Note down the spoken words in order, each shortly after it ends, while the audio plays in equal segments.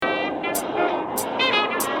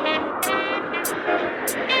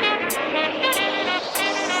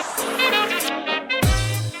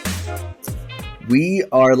We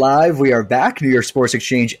are live. We are back. New York Sports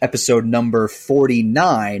Exchange episode number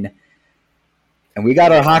 49. And we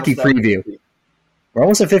got our hockey preview. 50. We're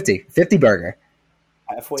almost at 50. 50 burger.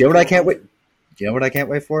 Halfway. Do you know what I can't wait? Do you know what I can't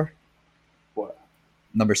wait for? What?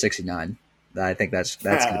 Number 69. I think that's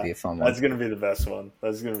going to be a fun one. That's going to be the best one.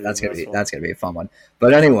 That's going to be a fun one.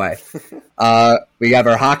 But anyway, we have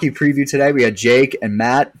our hockey preview today. We had Jake and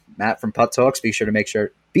Matt from PuckTalks.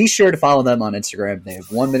 Be sure to follow them on Instagram. They have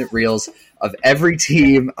 1-minute reels of every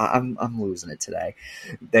team. I'm losing it today.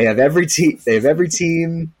 They have every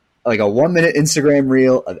team like a 1-minute Instagram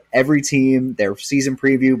reel of every team, their season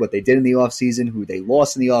preview, what they did in the offseason, who they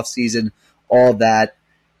lost in the offseason, all that.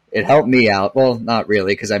 It helped me out. Well, not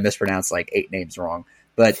really, because I mispronounced like 8 names wrong.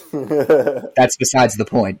 But that's besides the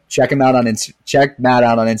point. Check Matt out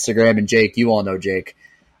on Instagram, and Jake, you all know Jake.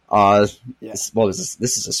 What is this?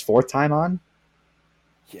 This is his 4th time on?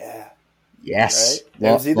 Yeah. Yes. Right?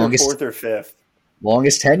 It was either 4th or 5th.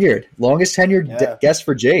 Longest tenured guest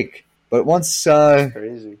for Jake. But once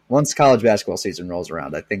college basketball season rolls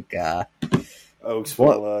around, I think Oaks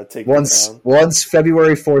will take once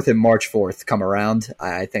February 4th and March 4th come around,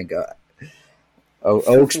 I think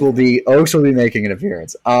Oaks will be making an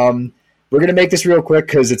appearance. We're gonna make this real quick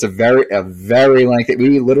because it's a very lengthy.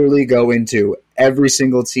 We literally go into every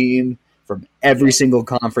single team from every single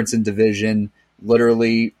conference and division.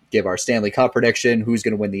 Literally give our Stanley Cup prediction, who's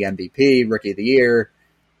going to win the MVP, Rookie of the Year,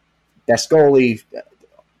 best goalie,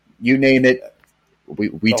 you name it.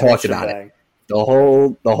 We talked about it, the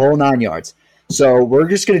whole 9 yards. So we're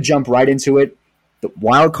just going to jump right into it. The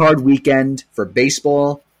wild card weekend for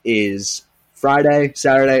baseball is Friday,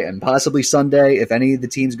 Saturday, and possibly Sunday. If any of the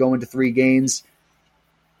teams go into 3 games,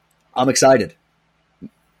 I'm excited.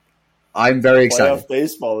 I'm very excited. Playoff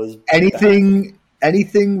baseball is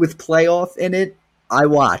anything with playoff in it, I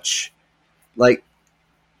watch. Like,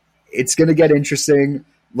 it's going to get interesting.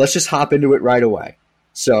 Let's just hop into it right away.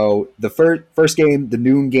 So the first game, the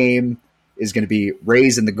noon game, is going to be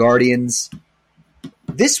Rays and the Guardians.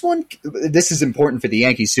 This is important for the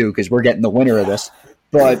Yankees too, because we're getting the winner of this.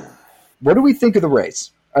 But what do we think of the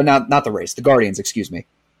Rays? Not the Rays, the Guardians, excuse me.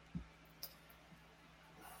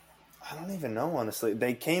 I don't even know, honestly.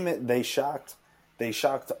 They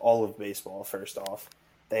shocked all of baseball, first off.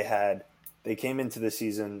 They came into the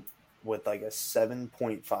season with like a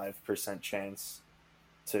 7.5% chance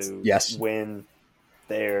to win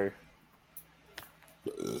their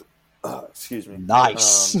excuse me.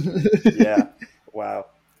 Nice. Yeah. Wow.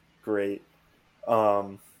 Great.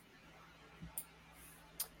 But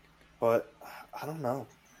I don't know.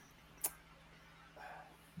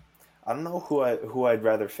 I don't know who I'd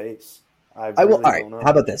rather face. I will. All right.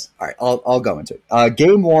 How about this? All right. I'll go into it.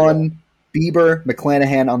 Game 1, Bieber,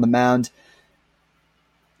 McClanahan on the mound.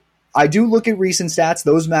 I do look at recent stats;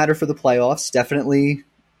 those matter for the playoffs. Definitely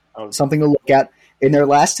something to look at. In their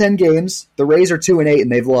last 10 games, the Rays are 2-8, and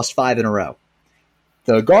they've lost 5 in a row.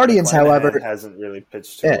 The Guardians, however, hasn't really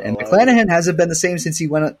pitched too well. And McClanahan hasn't been the same since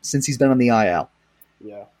he's been on the IL.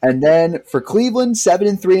 Yeah. And then for Cleveland,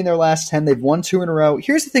 7-3 in their last 10. They've won 2 in a row.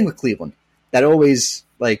 Here's the thing with Cleveland that always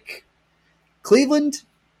Cleveland.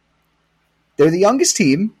 They're the youngest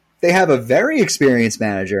team. They have a very experienced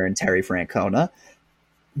manager in Terry Francona.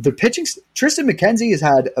 The pitching, Tristan McKenzie has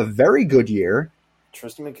had a very good year.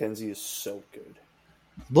 Tristan McKenzie is so good.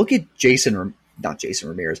 Look at Jose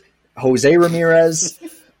Ramirez. Jose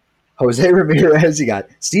Ramirez. You got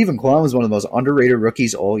Stephen Kwan, was one of the most underrated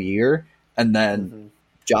rookies all year. And then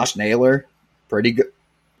Josh Naylor, pretty good.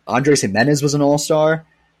 Andres Jimenez was an all-star.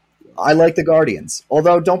 I like the Guardians.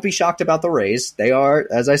 Although, don't be shocked about the Rays. They are,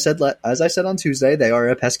 as I said on Tuesday, they are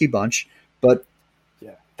a pesky bunch. But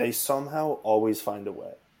yeah, they somehow always find a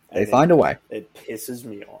way. They find a way. It pisses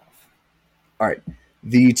me off. All right.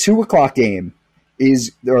 The 2:00 game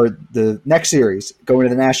the next series going to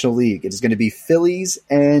the National League. It is going to be Phillies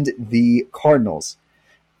and the Cardinals.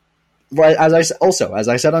 But as I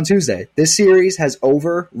said on Tuesday, this series has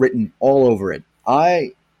written all over it.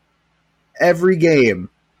 Every game,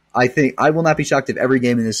 I think I will not be shocked if every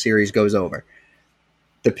game in this series goes over.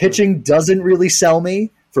 The pitching doesn't really sell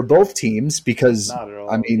me for both teams because,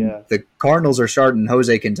 the Cardinals are starting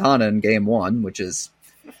Jose Quintana in Game 1, which is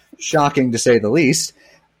shocking to say the least.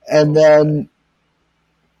 And then,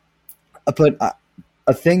 but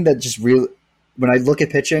a thing that just really, when I look at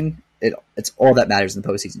pitching, it's all that matters in the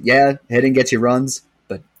postseason. Yeah, hitting gets you runs,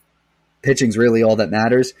 but pitching's really all that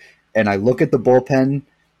matters. And I look at the bullpen.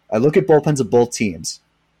 I look at bullpens of both teams.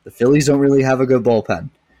 The Phillies don't really have a good bullpen.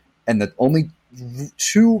 And the only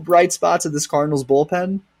 2 bright spots of this Cardinals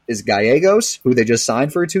bullpen is Gallegos, who they just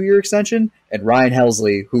signed for a 2-year extension, and Ryan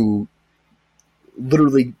Helsley, who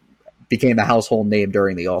literally became a household name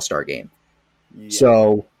during the All-Star game. Yeah.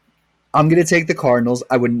 So I'm going to take the Cardinals.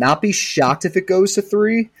 I would not be shocked if it goes to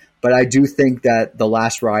 3, but I do think that the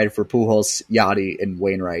last ride for Pujols, Yachty, and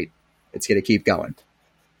Wainwright, it's going to keep going.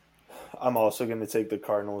 I'm also going to take the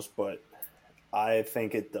Cardinals, but I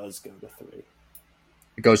think it does go to 3.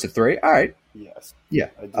 It goes to 3? All right. Yes. Yeah.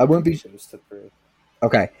 I wouldn't be. It goes to 3.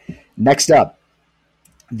 Okay. Next up,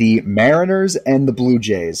 the Mariners and the Blue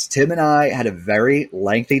Jays. Tim and I had a very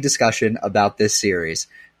lengthy discussion about this series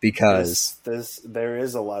because there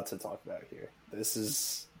is a lot to talk about here. This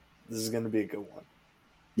is going to be a good one.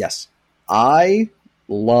 Yes. I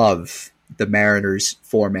love the Mariners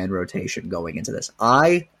 4-man rotation going into this.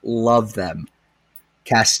 I love them.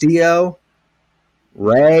 Castillo,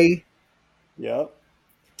 Ray, yep,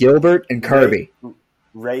 Gilbert, and Kirby.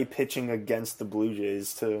 Ray pitching against the Blue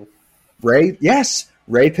Jays too. Ray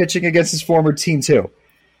pitching against his former team too.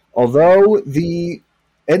 Although their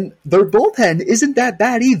bullpen isn't that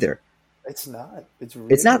bad either. It's not.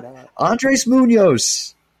 It's not. Andres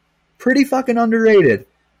Munoz, pretty fucking underrated.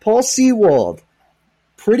 Paul Sewald,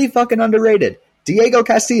 pretty fucking underrated. Diego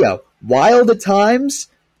Castillo, wild at times,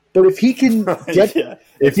 but if he can get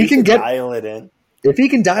if he can dial it in. If he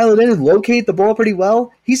can dial it in and locate the ball pretty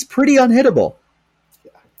well, he's pretty unhittable.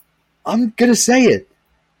 Yeah. I'm going to say it.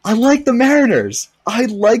 I like the Mariners. I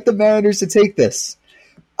like the Mariners to take this.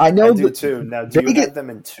 I do too. Now, do you have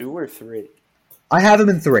them in 2 or 3? I have them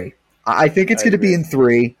in 3. I think it's going to be in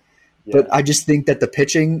 3, but I just think that the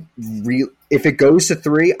pitching, if it goes to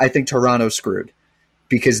 3, I think Toronto's screwed.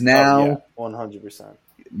 Because now 100%.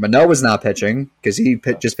 Manoah's not pitching because he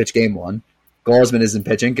just pitched game 1. Gosman isn't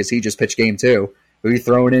pitching because he just pitched game 2. Who are you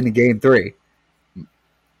throwing in game 3?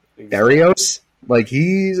 Exactly. Berrios? Like,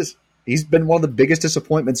 he's been one of the biggest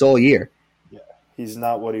disappointments all year. Yeah, he's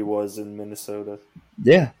not what he was in Minnesota.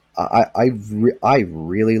 Yeah, I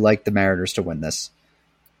really like the Mariners to win this.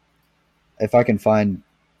 If I can find...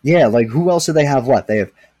 Yeah, like, who else do they have left? They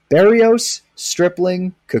have Berrios,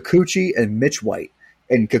 Stripling, Kikuchi, and Mitch White.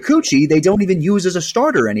 And Kikuchi, they don't even use as a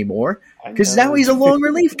starter anymore because now he's a long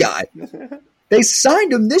relief guy. They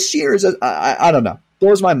signed him this year as I don't know.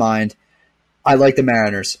 Blows my mind. I like the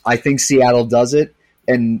Mariners. I think Seattle does it.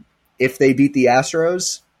 And if they beat the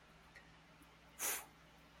Astros,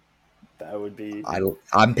 that would be...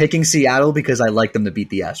 I'm picking Seattle because I like them to beat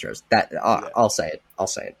the Astros. I'll say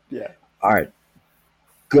it. Yeah. All right.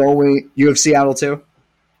 You have Seattle too?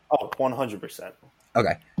 Oh, 100%.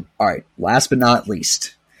 Okay. All right. Last but not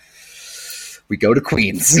least, we go to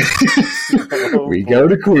Queens. Go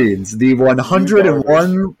to Queens. The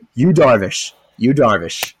 101 Yu Darvish. You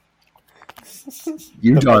Darvish,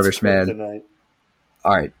 man. Tonight.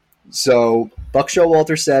 All right. So Buck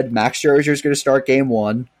Showalter said Max Scherzer is going to start game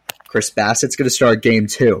 1. Chris Bassett's going to start game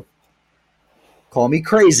 2. Call me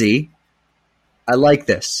crazy. I like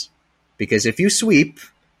this because if you sweep,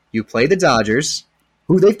 you play the Dodgers,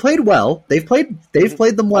 who they've played well. They've played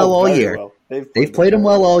them well all year. Well. They've played them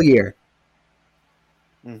well all year.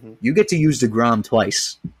 Mm-hmm. You get to use DeGrom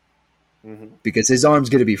twice because his arm's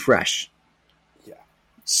going to be fresh. Yeah.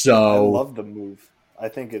 So I love the move. I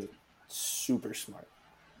think it's super smart.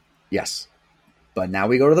 Yes. But now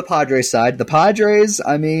we go to the Padres side. The Padres,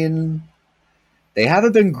 I mean, they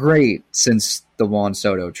haven't been great since the Juan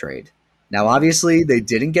Soto trade. Now, obviously, they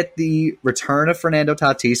didn't get the return of Fernando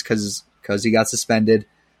Tatis because he got suspended.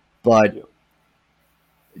 But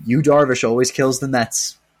Yu Darvish always kills the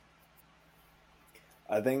Mets.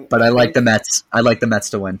 But I like the Mets. I like the Mets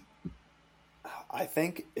to win. I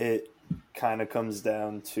think it kind of comes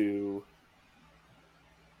down to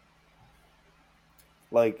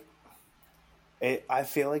I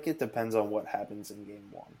feel like it depends on what happens in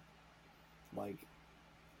game 1.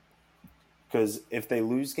 Because if they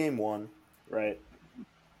lose game 1, right,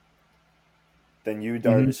 then Yu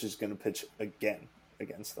Darvish is going to pitch again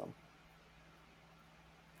against them.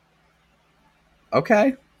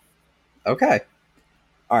 Okay. All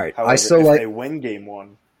right. However, if they win game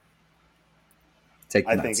 1,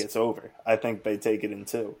 I think it's over. I think they take it in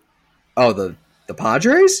 2. Oh, the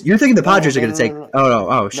Padres? You're thinking the Padres are going to take... No.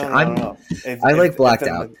 Oh, shit. No. I blacked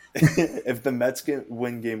out. If the Mets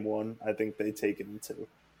win game 1, I think they take it in 2.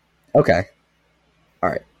 Okay.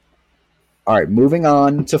 All right. Moving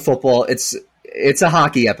on to football. It's a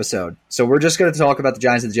hockey episode. So we're just going to talk about the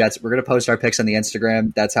Giants and the Jets. We're going to post our picks on the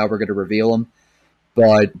Instagram. That's how we're going to reveal them.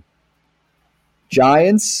 But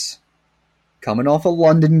Giants coming off a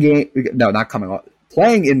London game. No, not coming off.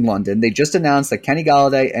 Playing in London, they just announced that Kenny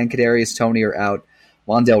Golladay and Kadarius Toney are out.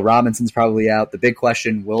 Wan'Dale Robinson's probably out. The big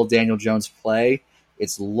question, will Daniel Jones play?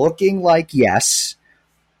 It's looking like yes.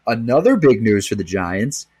 Another big news for the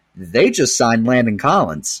Giants, they just signed Landon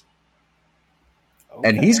Collins.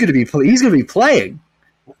 and he's going to be playing.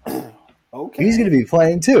 Okay, he's going to be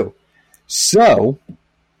playing too. So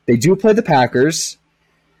they do play the Packers,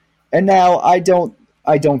 and now I don't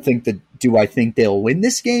think that. Do I think they'll win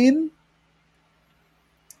this game?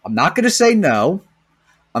 I'm not going to say no.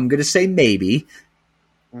 I'm going to say maybe,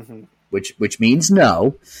 which means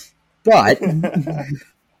no. But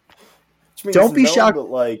don't be shocked.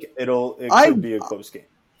 But like it could be a close game.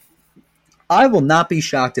 I will not be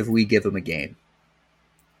shocked if we give them a game.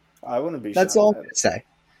 I wouldn't be. That's shocked all I'm going to say.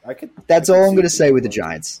 That's all I'm going to say with the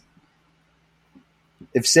Giants.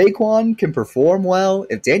 If Saquon can perform well,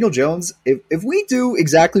 if Daniel Jones, if we do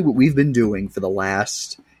exactly what we've been doing for the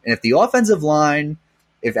last, and if the offensive line,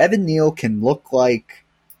 if Evan Neal can look like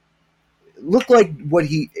what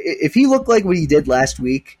he looked like what he did last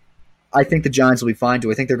week, I think the Giants will be fine.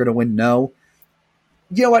 Do I think they're going to win? No.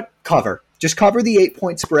 You know what? Cover. Just cover the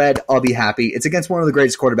 8-point spread. I'll be happy. It's against one of the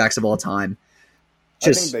greatest quarterbacks of all time.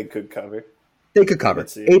 I think they could cover. They could cover.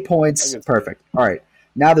 8 points. Perfect. All right.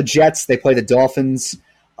 Now the Jets, they play the Dolphins.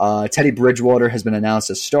 Teddy Bridgewater has been announced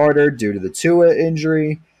as starter due to the Tua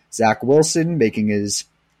injury. Zach Wilson making his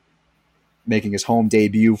home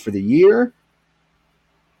debut for the year.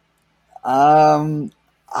 I'm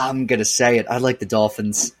gonna say it. I like the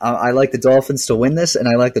Dolphins. I like the Dolphins to win this, and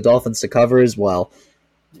I like the Dolphins to cover as well.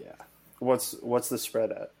 Yeah. What's the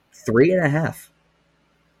spread at? 3.5.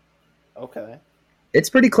 Okay. It's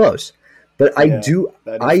pretty close, but I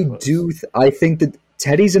think that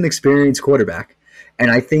Teddy's an experienced quarterback, and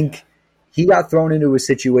I think he got thrown into a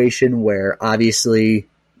situation where obviously,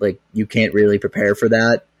 like, you can't really prepare for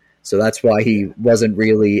that, so that's why he wasn't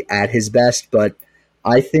really at his best. But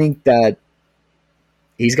I think that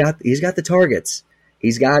he's got the targets.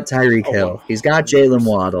 He's got Tyreek Hill. He's got Jalen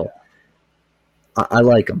Waddle. I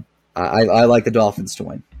like him. I like the Dolphins to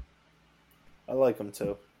win. I like him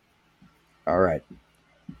too. All right.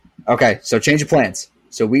 Okay, so change of plans.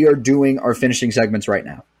 So we are doing our finishing segments right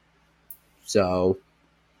now. So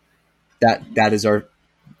that's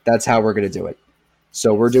how we're going to do it.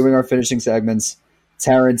 So we're doing our finishing segments.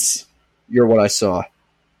 Terrence, you're what I saw.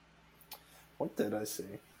 What did I see?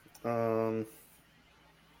 I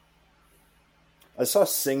saw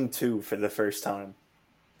Sing 2 for the first time.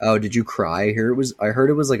 Oh, did you cry? I heard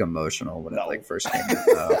it was like emotional when it first came out.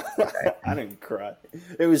 Oh, okay. I didn't cry.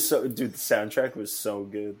 It was the soundtrack was so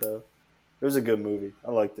good though. It was a good movie. I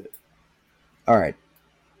liked it. All right.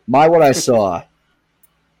 What I saw.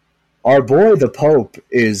 Our boy the Pope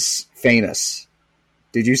is famous.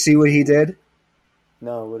 Did you see what he did?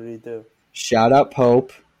 No, what did he do? Shout out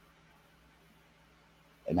Pope.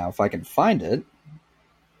 And now if I can find it.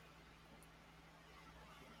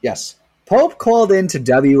 Yes. Pope called into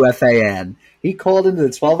WFAN. He called into the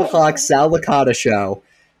 12 o'clock Sal Licata show.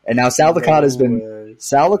 And now Sal Licata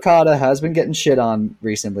has been getting shit on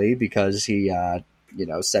recently because he said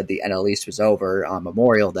the NL East was over on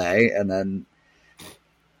Memorial Day. And then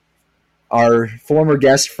our former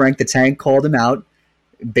guest, Frank the Tank, called him out,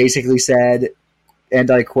 basically said, and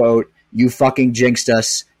I quote, "You fucking jinxed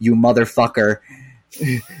us, you motherfucker."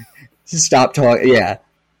 Stop talking. Yeah.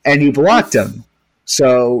 And he blocked him.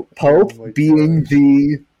 So Pope being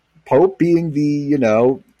the Frank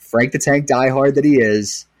the Tank diehard that he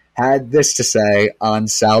is, had this to say on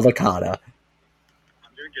Sal Licata.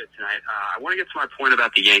 I'm doing good tonight. I want to get to my point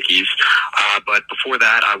about the Yankees, but before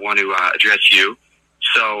that, I want to address you.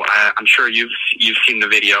 So I'm sure you've seen the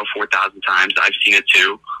video 4,000 times. I've seen it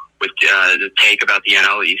too, with the take about the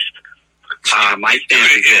NL East. My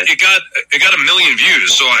stance is this. It got 1 million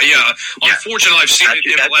views. So unfortunately, I've seen it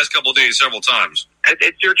in the last couple of days several times.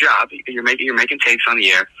 It's your job. You're making takes on the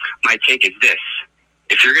air. My take is this.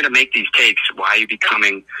 If you're going to make these takes, why are you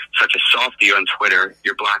becoming such a softie on Twitter?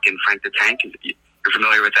 You're blocking Frank the Tank. You're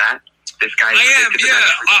familiar with that? This guy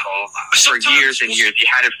for years and years. He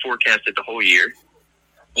had it forecasted the whole year.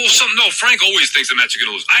 Well, Frank always thinks the Mets are going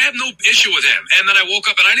to lose. I have no issue with him. And then I woke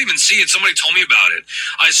up and I didn't even see it. Somebody told me about it.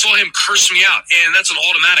 I saw him curse me out, and that's an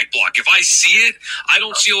automatic block. If I see it, I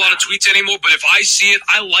don't see a lot of tweets anymore, but if I see it,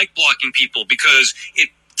 I like blocking people because it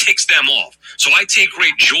ticks them off. So I take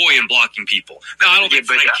great joy in blocking people. Now, I don't think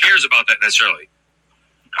Frank cares about that necessarily.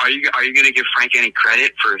 Are you going to give Frank any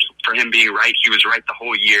credit for him being right? He was right the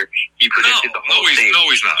whole year. He predicted the whole thing. No,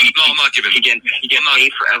 he's not. I'm not giving him. He gets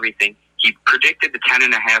paid for everything. He predicted the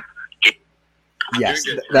 10.5. Yes,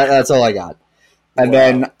 that's all I got. And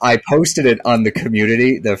then I posted it on the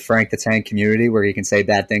community, the Frank the Tank community, where you can say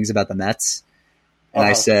bad things about the Mets. And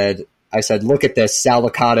I said, look at this. Sal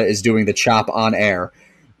Licata is doing the chop on air.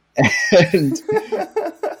 And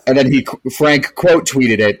then Frank quote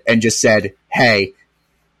tweeted it and just said, "Hey."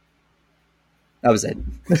 That was it.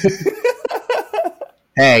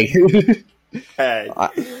 Hey, Hey,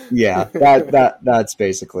 yeah, that's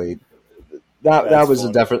basically that. That's That was a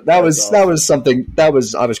funny. different. That's That awesome. was something. That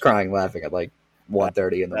was I was crying laughing at like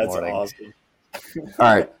 1:30 in the That's morning. awesome.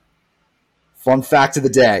 All right, fun fact of the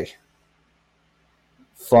day.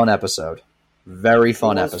 Fun episode, very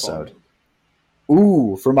fun It was episode. fun.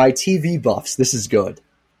 Ooh, for my TV buffs, this is good.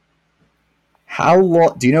 How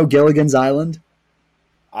long? Do you know Gilligan's Island?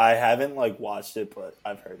 I haven't watched it, but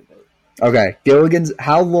I've heard of it. Okay, Gilligan's.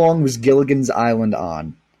 How long was Gilligan's Island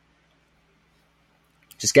on?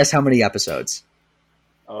 Just guess how many episodes.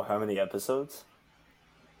 Oh, how many episodes?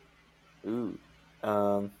 Ooh,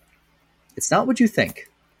 It's not what you think.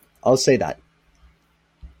 I'll say that.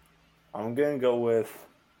 I'm gonna go with.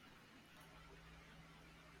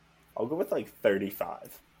 I'll go with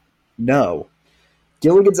 35. No.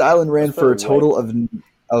 Gilligan's Island ran That's for a pretty total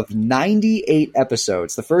of 98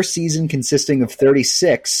 episodes. The first season, consisting of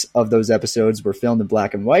 36 of those episodes, were filmed in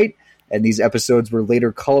black and white, and these episodes were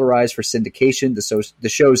later colorized for syndication. The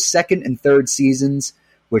show's second and third seasons,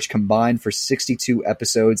 which combined for 62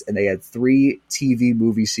 episodes, and they had 3 TV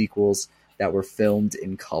movie sequels that were filmed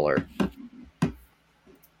in color.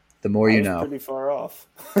 The more you know. Pretty far off.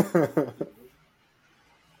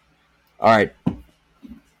 All right.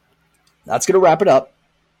 That's going to wrap it up.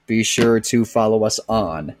 Be sure to follow us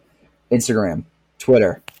on Instagram,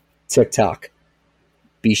 Twitter, TikTok.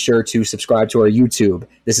 Be sure to subscribe to our YouTube.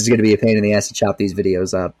 This is going to be a pain in the ass to chop these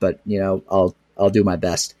videos up, but I'll do my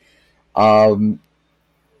best.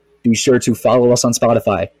 Be sure to follow us on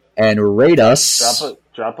Spotify and rate us.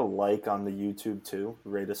 Drop a like on the YouTube too.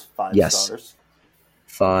 Rate us 5 Yes. stars.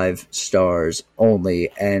 5 stars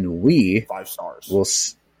only, and we 5 stars. will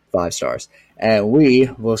 5 stars. And we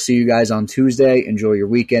will see you guys on Tuesday. Enjoy your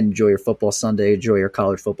weekend. Enjoy your football Sunday. Enjoy your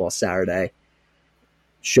college football Saturday.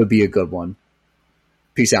 Should be a good one.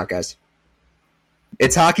 Peace out, guys.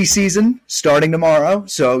 It's hockey season starting tomorrow,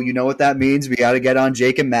 so you know what that means. We got to get on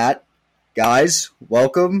Jake and Matt. Guys,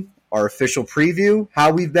 welcome. Our official preview.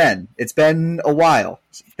 How we've been. It's been a while.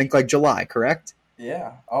 I think July, correct?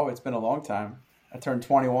 Yeah. Oh, it's been a long time. I turned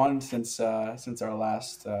 21 since our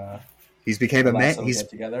last. He's became a man. He's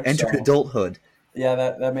entered adulthood. Yeah,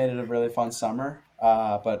 that made it a really fun summer.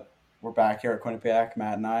 But we're back here at Quinnipiac,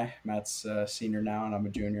 Matt and I. Matt's a senior now, and I'm a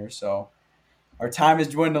junior. So our time is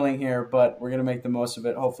dwindling here, but we're gonna make the most of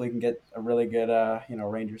it. Hopefully, we can get a really good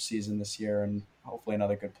Rangers season this year, and hopefully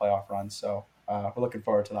another good playoff run. So we're looking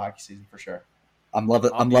forward to the hockey season for sure. I'm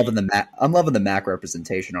loving the MAC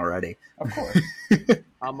representation already. Of course.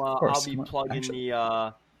 I'll be plugging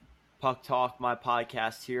the Puck Talk, my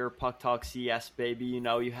podcast here, Puck Talk CS, baby.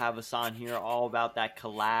 You have us on here all about that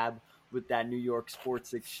collab with that New York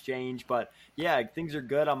Sports Exchange. But yeah, things are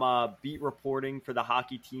good. I'm beat reporting for the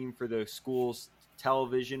hockey team for the school's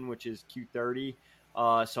television, which is Q30.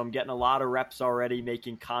 So I'm getting a lot of reps already,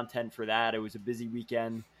 making content for that. It was a busy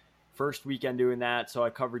weekend. First weekend doing that, so I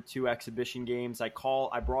covered 2 exhibition games. I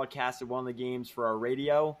broadcasted one of the games for our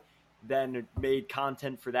radio, then made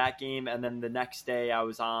content for that game, and then the next day I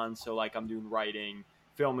was on, so I'm doing writing,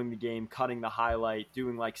 filming the game, cutting the highlight,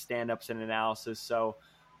 doing stand-ups and analysis, so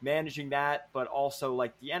managing that, but also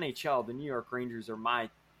the NHL, the New York Rangers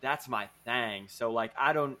that's my thing. So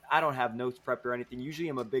I don't have notes prepped or anything. Usually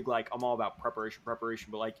I'm a big I'm all about preparation,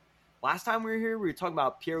 but last time we were here, we were talking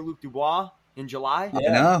about Pierre-Luc Dubois in July.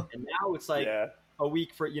 Yeah. And now it's a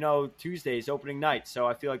week for, Tuesday's opening night. So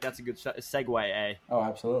I feel like that's a good segue, eh? Oh,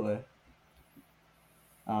 absolutely.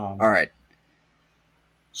 All right.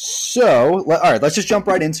 So, all right, let's just jump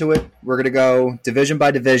right into it. We're going to go division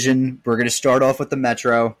by division. We're going to start off with the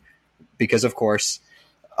Metro because, of course.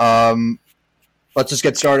 Let's just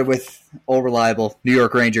get started with all reliable New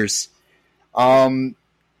York Rangers. They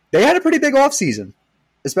had a pretty big offseason,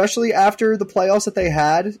 especially after the playoffs that they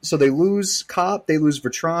had. So they lose Kopp, they lose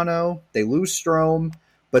Vetrano, they lose Strome,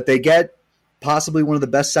 but they get possibly one of the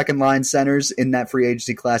best second-line centers in that free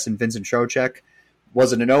agency class in Vincent Trocheck.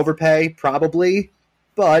 Was it an overpay? Probably,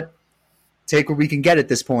 but take what we can get at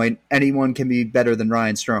this point. Anyone can be better than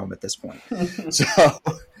Ryan Strome at this point.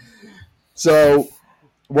 So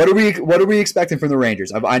what are we expecting from the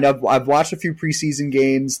Rangers? I've watched a few preseason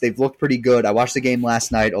games. They've looked pretty good. I watched the game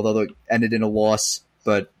last night, although it ended in a loss.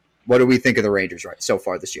 But what do we think of the Rangers so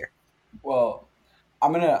far this year? Well,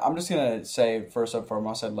 I'm just gonna say first and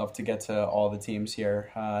foremost, I'd love to get to all the teams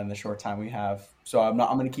here in the short time we have. So I'm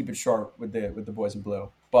gonna keep it short with the boys in blue.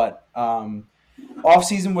 But off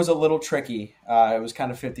season was a little tricky. It was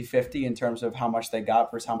kind of 50-50 in terms of how much they got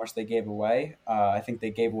versus how much they gave away. I think they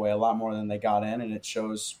gave away a lot more than they got in, and it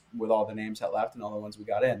shows with all the names that left and all the ones we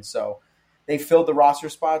got in. So they filled the roster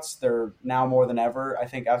spots. They're now more than ever. I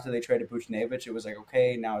think after they traded Buchnevich, it was like,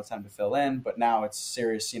 okay, now it's time to fill in. But now it's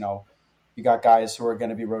serious. You got guys who are going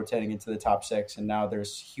to be rotating into the top 6, and now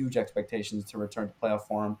there's huge expectations to return to playoff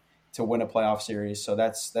form, to win a playoff series. So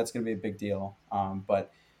that's going to be a big deal.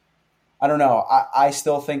 But I don't know. I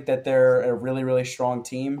still think that they're a really, really strong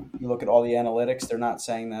team. You look at all the analytics. They're not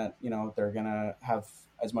saying that, they're going to have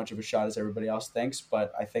as much of a shot as everybody else thinks.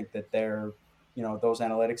 But I think that those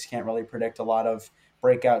analytics can't really predict a lot of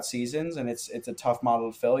breakout seasons, and it's a tough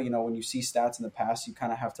model to fill. When you see stats in the past, you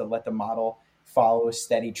kind of have to let the model follow a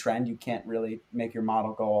steady trend. You can't really make your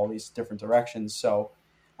model go all these different directions. So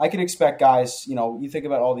I can expect guys, you think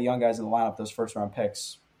about all the young guys in the lineup, those first round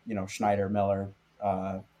picks, Schneider, Miller,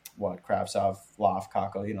 Kravtsov, Loft,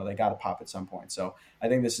 Kakko, they got to pop at some point. So I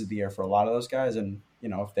think this is the year for a lot of those guys. And,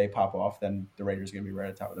 if they pop off, then the Raiders are going to be right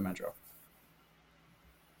at the top of the Metro.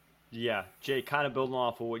 Yeah, Jay, kind of building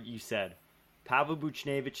off of what you said. Pavel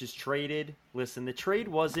Buchnevich is traded. Listen, the trade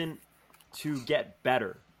wasn't to get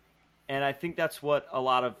better. And I think that's what a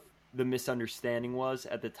lot of the misunderstanding was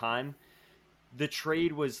at the time. The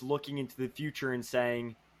trade was looking into the future and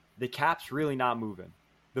saying, the cap's really not moving.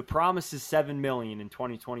 The promise is $7 million in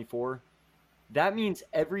 2024. That means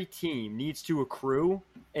every team needs to accrue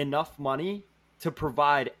enough money to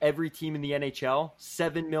provide every team in the NHL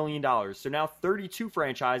 $7 million. So now 32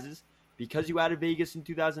 franchises, because you added Vegas in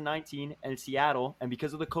 2019 and Seattle, and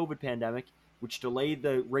because of the COVID pandemic, which delayed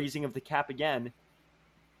the raising of the cap again,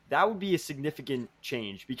 that would be a significant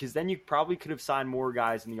change, because then you probably could have signed more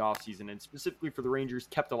guys in the offseason, and specifically for the Rangers,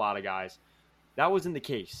 kept a lot of guys. That wasn't the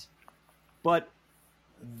case. But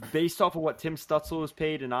based off of what Tim Stützle was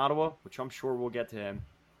paid in Ottawa, which I'm sure we'll get to him.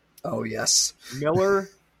 Oh, yes. Miller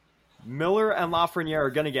and Lafreniere are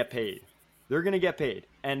going to get paid. They're going to get paid.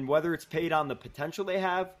 And whether it's paid on the potential they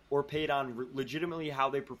have or paid on legitimately how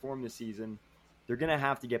they perform this season, they're going to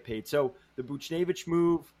have to get paid. So the Buchnevich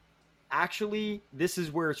move, actually, this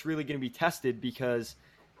is where it's really going to be tested, because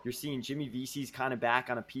you're seeing Jimmy Vesey's kind of back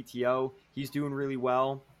on a PTO. He's doing really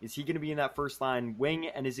well. Is he going to be in that first line wing,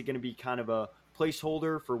 and is it going to be kind of a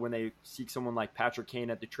placeholder for when they seek someone like Patrick Kane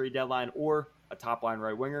at the trade deadline, or a top line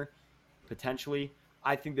right winger? Potentially.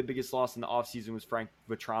 I think the biggest loss in the offseason was Frank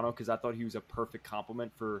Vetrano, because I thought he was a perfect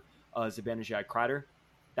complement for Zibanejad Kreider.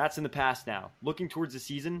 That's in the past now. Looking towards the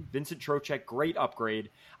season, Vincent Trocheck, great upgrade.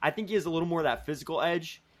 I think he has a little more of that physical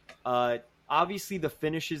edge. Obviously, the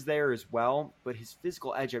finish is there as well, but his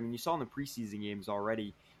physical edge, I mean, you saw in the preseason games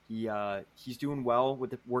already, he's doing well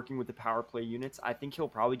with working with the power play units. I think he'll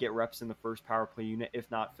probably get reps in the first power play unit, if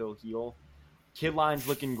not Phil Heel. Kid line's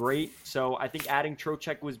looking great, so I think adding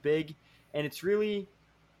Trocheck was big. And it's really,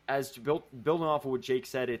 as building off of what Jake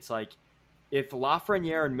said, it's like if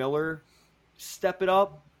Lafreniere and Miller step it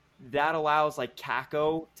up, that allows like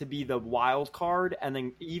Kakko to be the wild card. And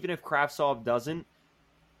then even if Kravtsov doesn't,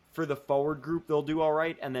 for the forward group, they'll do all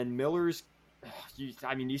right. And then Miller's,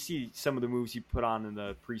 you see some of the moves he put on in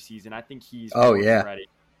the preseason. I think he's ready.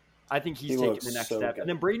 I think he's taking the next step. Good. And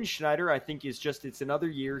then Braden Schneider, I think, it's another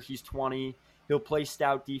year. He's 20. He'll play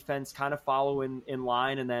stout defense, kind of follow in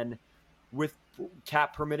line, and then with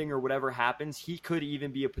cap permitting or whatever happens, he could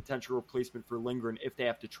even be a potential replacement for Lindgren if they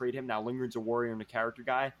have to trade him. Now, Lindgren's a warrior and a character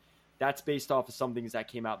guy. That's based off of some things that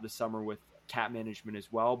came out this summer with cap management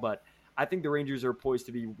as well. But I think the Rangers are poised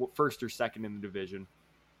to be first or second in the division.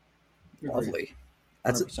 Lovely.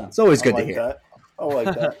 It's always good to hear. That. I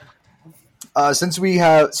like that. Since we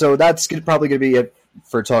have, so that's probably going to be it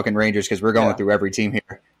for talking Rangers, because we're going through every team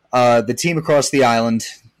here. The team across the island,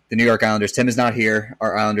 the New York Islanders. Tim is not here,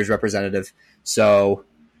 our Islanders representative. So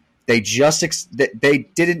they they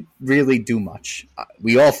didn't really do much.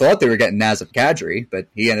 We all thought they were getting Nazem Kadri, but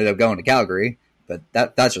he ended up going to Calgary. But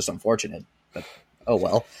that's just unfortunate. But oh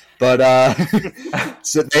well. But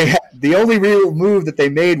so the only real move that they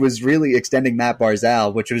made was really extending Matt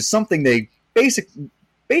Barzal, which was something they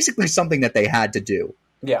basically something that they had to do.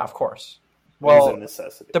 Yeah, of course. Well,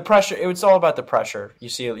 necessity. The pressure, it was all about the pressure.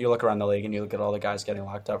 You look around the league and you look at all the guys getting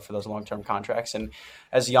locked up for those long-term contracts. And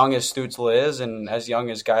as young as Stützle is, and as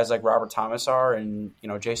young as guys like Robert Thomas are, and,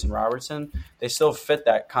 Jason Robertson, they still fit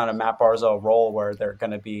that kind of Matt Barzal role where they're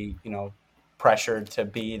going to be, pressured to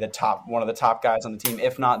be one of the top guys on the team,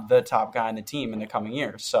 if not the top guy on the team in the coming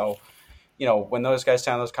years. So, when those guys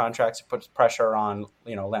sign those contracts, it puts pressure on,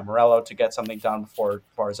 Lamoriello to get something done before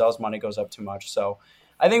Barzal's money goes up too much. So,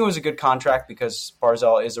 I think it was a good contract because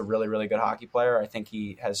Barzal is a really, really good hockey player. I think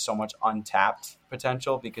he has so much untapped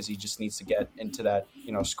potential because he just needs to get into that,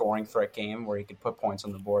 scoring threat game where he could put points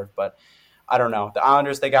on the board. But I don't know. The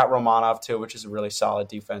Islanders, they got Romanov too, which is a really solid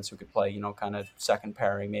defense who could play, kind of second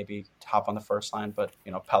pairing, maybe hop on the first line, but,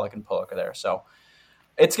 Pelech and Pullock are there. So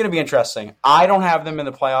it's going to be interesting. I don't have them in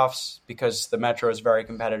the playoffs because the Metro is very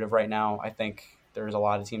competitive right now. I think there's a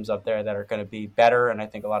lot of teams up there that are going to be better, and I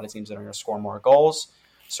think a lot of teams that are going to score more goals.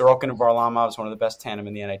 Sorokin and Varlamov is one of the best tandem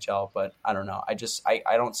in the NHL, but I don't know. I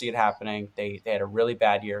don't see it happening. They had a really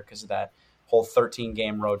bad year because of that whole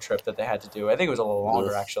 13-game road trip that they had to do. I think it was a little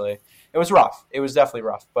longer, actually. It was rough. It was definitely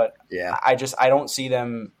rough, but yeah. I don't see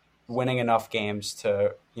them winning enough games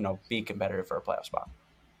to, be competitive for a playoff spot.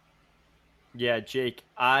 Yeah, Jake,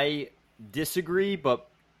 I disagree, but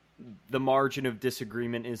the margin of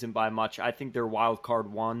disagreement isn't by much. I think they're wild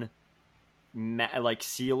card 1,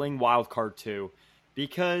 ceiling wild card 2,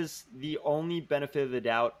 because the only benefit of the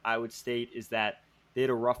doubt I would state is that they had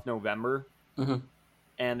a rough November,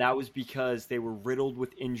 and that was because they were riddled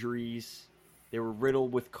with injuries. They were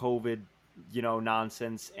riddled with COVID,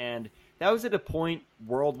 nonsense, and that was at a point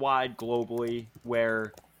worldwide, globally,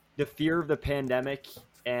 where the fear of the pandemic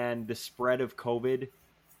and the spread of COVID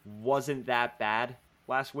wasn't that bad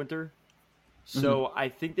last winter. So I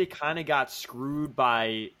think they kind of got screwed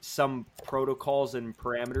by some protocols and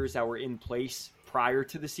parameters that were in place prior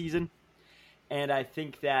to the season. And I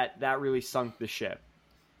think that really sunk the ship.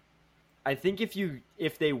 I think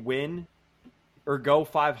if they win or go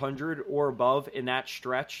 500 or above in that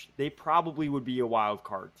stretch, they probably would be a wild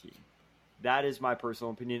card team. That is my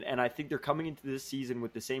personal opinion. And I think they're coming into this season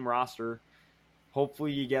with the same roster.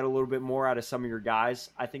 Hopefully you get a little bit more out of some of your guys.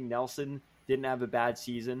 I think Nelson didn't have a bad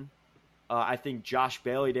season. I think Josh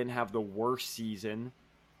Bailey didn't have the worst season.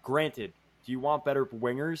 Granted, do you want better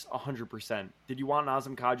wingers? 100%. Did you want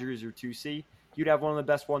Nazem Kadri as your 2C? You'd have one of the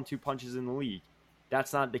best 1-2 punches in the league.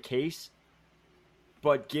 That's not the case.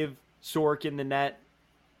 But give Sorokin the net.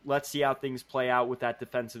 Let's see how things play out with that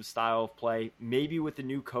defensive style of play. Maybe with the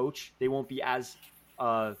new coach, they won't be as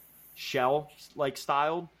shell-like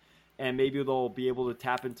styled, and maybe they'll be able to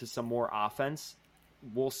tap into some more offense.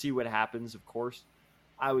 We'll see what happens, of course.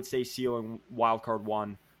 I would say ceiling wildcard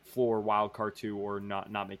 1, floor wildcard 2, or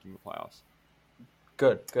not making the playoffs.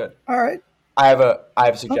 Good. All right. I have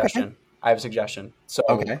a suggestion. Okay. I have a suggestion. So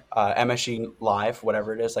MSG Live,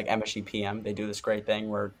 whatever it is, like MSG PM, they do this great thing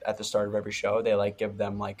where at the start of every show, they give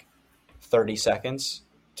them 30 seconds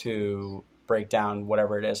to break down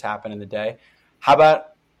whatever it is happened in the day. How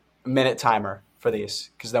about a minute timer for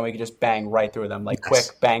these? Because then we can just bang right through them, quick,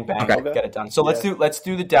 bang, get it done. So let's do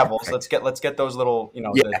the Devils. Perfect. Let's get those little,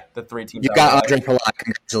 the three teams. You got Andre Palat.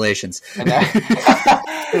 Congratulations.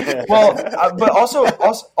 Well, but also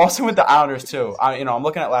with the Islanders too. I'm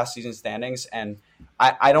looking at last season's standings, and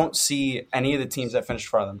I don't see any of the teams that finished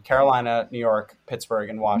for them. Carolina, New York, Pittsburgh,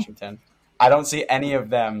 and Washington. I don't see any of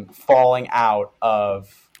them falling out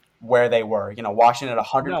of where they were. Washington had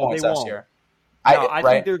 100 points last year. I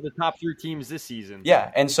think they're the top 3 teams this season.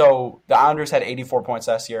 Yeah, and so the Islanders had 84 points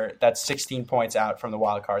last year. That's 16 points out from the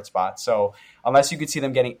wild card spot. So unless you could see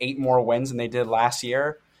them getting 8 more wins than they did last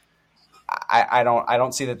year, I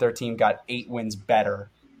don't see that their team got 8 wins better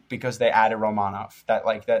because they added Romanov.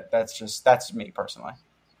 That's me personally.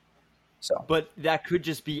 So, but that could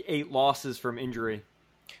just be 8 losses from injury.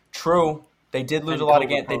 True, they did lose a lot of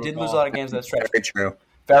games. They did lose a lot of games. That's true. Very true.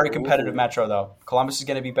 Very competitive Metro though. Columbus is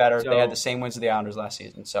going to be better. They had the same wins as the Islanders last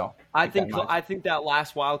season. So I think that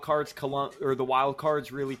last wild cards, the wild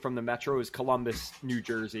cards really from the Metro is Columbus, New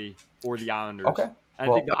Jersey, or the Islanders. Okay. I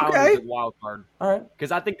think the Islanders are the wild card. All right.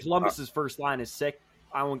 Because I think Columbus's first line is sick.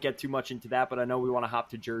 I won't get too much into that, but I know we want to hop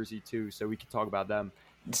to Jersey too, so we can talk about them.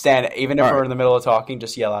 Stan, even if we're in the middle of talking,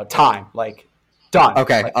 just yell out time, done.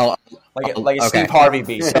 Okay. Like a Steve Harvey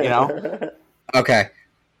beat, Okay.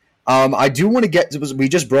 I do want to get. We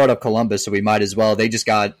just brought up Columbus, so we might as well. They just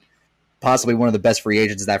got possibly one of the best free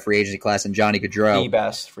agents in that free agency class, in Johnny Gaudreau. The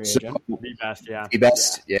best free agent. The best, yeah. The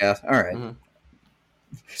best, yeah. All right. Mm-hmm.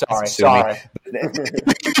 Sorry.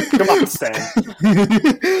 Come on, Stan.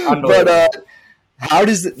 But how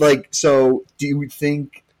does it so do you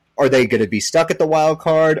think, are they going to be stuck at the wild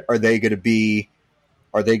card? Are they going to be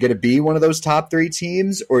one of those top 3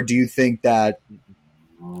 teams, or do you think that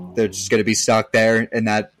they're just going to be stuck there in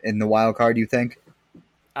the wild card, you think?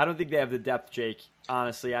 I don't think they have the depth, Jake.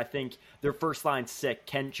 Honestly, I think their first line's sick.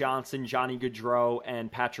 Kent Johnson, Johnny Gaudreau, and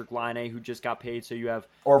Patrick Laine, who just got paid. So you have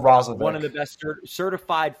one of the best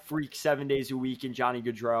certified freaks 7 days a week in Johnny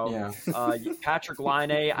Gaudreau. Yeah. Patrick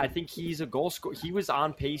Laine, I think he's a goal scorer. He was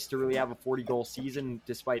on pace to really have a 40-goal season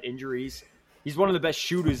despite injuries. He's one of the best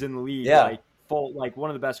shooters in the league. Yeah. One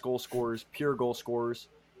of the best goal scorers, pure goal scorers.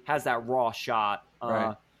 Has that raw shot.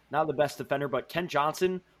 Right. Not the best defender, but Kent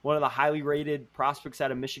Johnson one of the highly rated prospects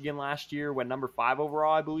out of Michigan last year, went number 5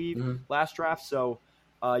 overall, I believe, last draft. So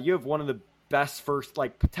you have one of the best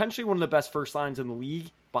potentially one of the best first lines in the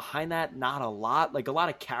league. Behind that, not a lot, like a lot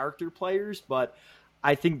of character players, but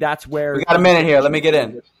I think that's where we got a minute here. Let me get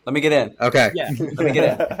in. Okay. Yeah. Let me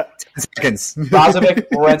get in. 10 seconds. Brozovic,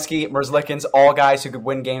 Werenski, Merzlikins, all guys who could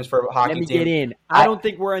win games for a hockey Let me team. get in. I don't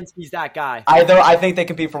think Werenski's that guy. I think they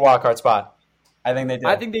compete for wild card spot. I think they do.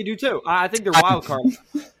 I think they do too. I think they're wild card.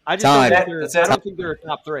 I just don't think they're a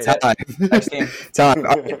top 3. Next game. Time.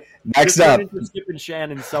 All right. Next up. Skipping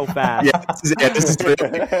Shannon so fast. This is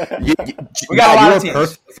we got a lot of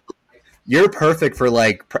teams. You're perfect for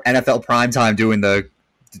like NFL primetime doing the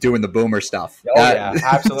boomer stuff. Oh yeah,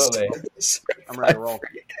 absolutely. I'm ready to roll.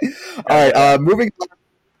 All right,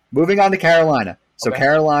 moving on to Carolina. So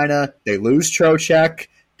Carolina, they lose Trocheck.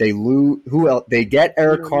 They lose who else? They get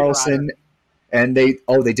Erik Karlsson. And they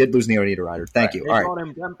did lose Neo Niederreiter. Thank you. They brought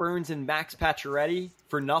in Brent Burns and Max Pacioretty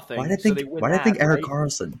for nothing. Why did I think Erik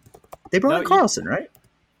Karlsson? They brought in Karlsson, right?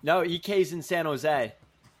 No, EK's in San Jose.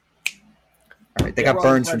 All right, they got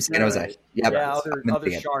Burns from San Jose. Yeah,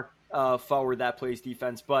 other shark forward that plays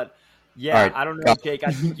defense. But yeah, right, I don't know, Jake.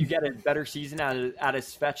 I think you get a better season out of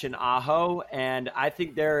Svech and Aho, and I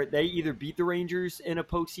think they either beat the Rangers in a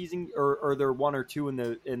postseason or they're 1 or 2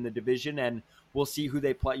 in the division, and we'll see who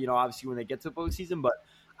they play. Obviously when they get to the postseason, but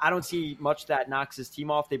I don't see much that knocks his team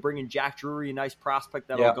off. They bring in Jack Drury, a nice prospect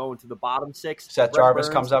that'll go into the bottom 6. Seth Jarvis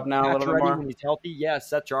comes up now a little bit more when he's healthy. Yeah,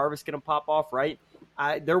 Seth Jarvis going to pop off, right?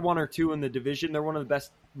 They're 1 or 2 in the division. They're one of the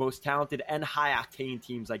best, most talented, and high octane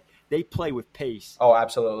teams. Like they play with pace. Oh,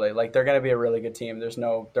 absolutely! Like they're going to be a really good team.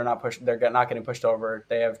 They're not getting pushed over.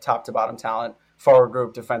 They have top to bottom talent, forward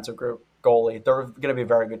group, defensive group, goalie. They're going to be a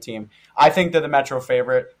very good team. I think they're the Metro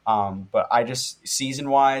favorite. But I just season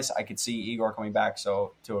wise, I could see Igor coming back to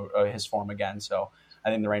his form again. So I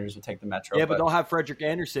think the Rangers will take the Metro. Yeah, but they'll have Frederick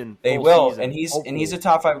Anderson. They will, season, and he's a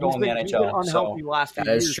top 5 goal in the NHL. He's been unhealthy last few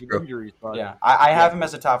years with injuries. But yeah, I have him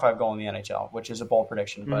as a top 5 goal in the NHL, which is a bold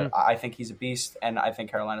prediction. But I think he's a beast, and I think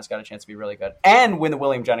Carolina's got a chance to be really good and win the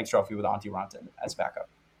William Jennings Trophy with Antti Raanta as backup.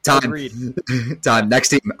 Time. Next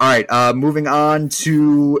team. All right, moving on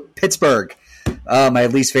to Pittsburgh. My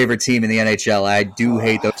least favorite team in the NHL. I do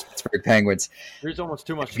hate those Pittsburgh Penguins. There's almost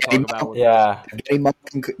too much to talk about. Yeah,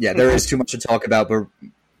 there is too much to talk about, but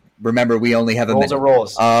remember, we only have a minute.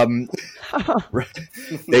 Rolls.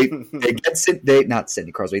 They not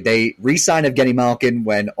Sidney Crosby. They re-sign Evgeny Malkin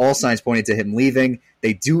when all signs pointed to him leaving.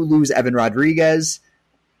 They do lose Evan Rodriguez.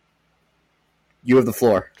 You have the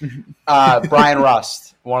floor. Brian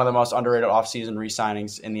Rust, one of the most underrated offseason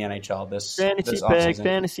re-signings in the NHL this offseason.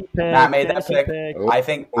 Fantasy pick. Matt made that pick. I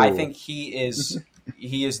think he is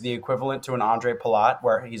the equivalent to an Andre Palat,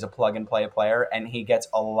 where he's a plug-and-play player, and he gets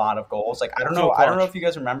a lot of goals. Like I don't know if you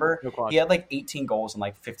guys remember, he had like 18 goals in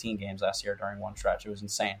like 15 games last year during one stretch. It was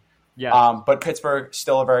insane. Yeah. But Pittsburgh,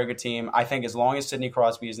 still a very good team. I think as long as Sidney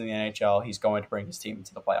Crosby is in the NHL, he's going to bring his team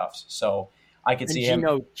into the playoffs. So I could see him.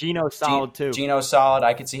 Gino's solid too. Gino's solid.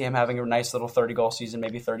 I could see him having a nice little 30-goal season,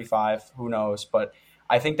 maybe 35. Who knows? But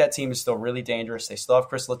I think that team is still really dangerous. They still have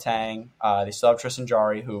Chris Letang. They still have Tristan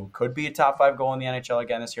Jarry, who could be a top 5 goal in the NHL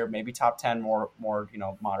again this year, maybe top 10 more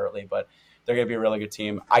moderately. But they're going to be a really good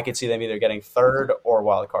team. I could see them either getting 3rd or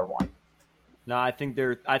wild card 1. No, I think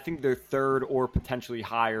they're 3rd or potentially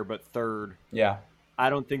higher, but 3rd. Yeah. I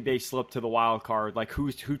don't think they slip to the wild card. Like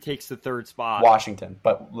who takes the 3rd spot? Washington,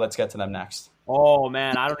 but let's get to them next. Oh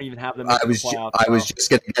man, I don't even have them. I was just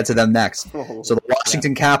going to get to them next. So the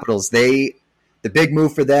Washington Capitals, the big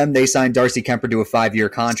move for them, they signed Darcy Kemper to a 5-year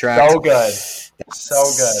contract. So good.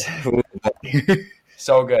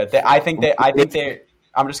 So good. I'm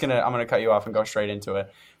gonna cut you off and go straight into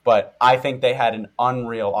it. But I think they had an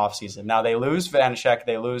unreal offseason. Now they lose Vanecek,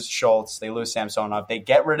 they lose Schultz, they lose Samsonov. They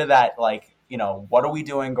get rid of that, what are we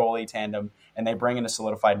doing goalie tandem, and they bring in a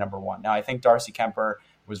solidified number 1. Now I think Darcy Kemper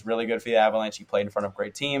was really good for the Avalanche. He played in front of a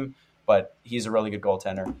great team, but he's a really good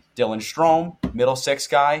goaltender. Dylan Strome, middle 6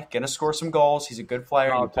 guy, gonna score some goals. He's a good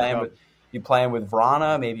player. You playing with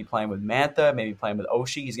Vrana, maybe playing with Mantha, maybe playing with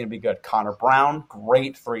Oshie. He's gonna be good. Connor Brown,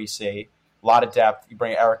 great 3C. A lot of depth. You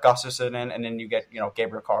bring Eric Gustafsson in, and then you get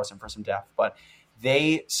Gabriel Carlson for some depth. But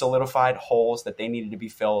they solidified holes that they needed to be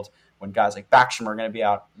filled when guys like Backstrom are going to be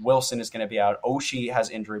out. Wilson is going to be out. Oshie has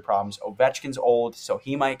injury problems. Ovechkin's old, so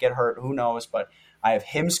he might get hurt. Who knows? But I have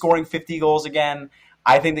him scoring 50 goals again.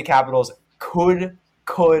 I think the Capitals could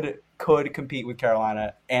compete with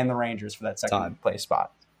Carolina and the Rangers for that second place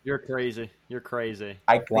spot. You're crazy. You're crazy.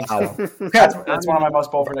 I think Wow. so. That's one of my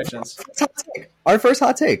most bold predictions. Our first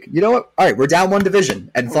hot take. You know what? All right, we're down one division.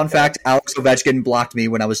 And fun fact, Alex Ovechkin blocked me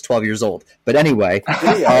when I was 12 years old. But anyway,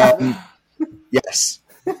 yes.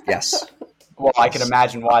 Well, I can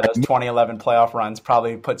imagine why those 2011 playoff runs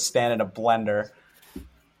probably put Stan in a blender.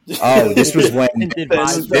 Oh, this was when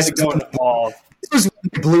this going off. This was when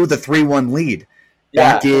we blew the 3-1 lead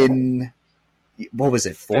back in, what was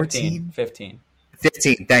it, 14? 15.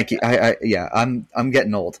 15, thank you. I'm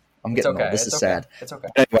getting old. I'm getting old. This is sad. It's okay.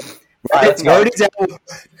 Anyway, We're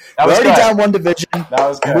already down one division. That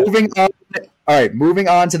was good. Moving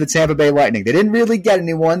on to the Tampa Bay Lightning. They didn't really get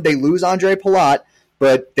anyone. They lose Andre Palat,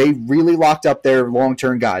 but they really locked up their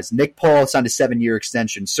long-term guys. Nick Paul signed a 7-year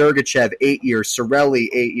extension. Sergachev, 8 years. Cirelli,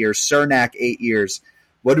 8 years. Cernak, 8 years.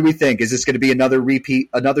 What do we think? Is this going to be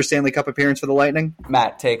another Stanley Cup appearance for the Lightning?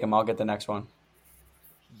 Matt, take him. I'll get the next one.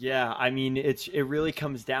 Yeah, I mean, it really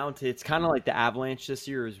comes down to, it's kind of like the Avalanche this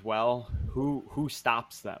year as well. Who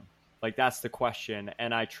stops them? Like, that's the question.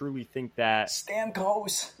 And I truly think that Stan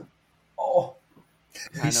goes. Oh,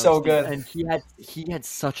 he's so good. And he had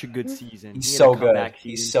such a good season. He's so good.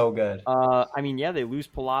 He's so good. I mean, yeah, they lose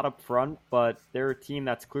Palat up front, but they're a team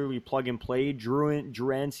that's clearly plug and play.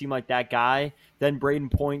 Duran seemed like that guy. Then Braden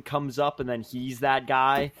Point comes up, and then he's that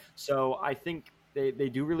guy. So I think they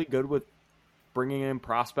do really good with bringing in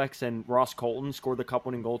prospects, and Ross Colton scored the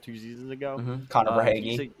cup-winning goal 2 seasons ago. Mm-hmm. Connor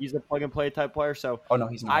Verhaeghe. He's a plug-and-play type player. So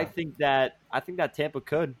he's not. I think that Tampa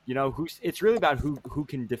could. It's really about who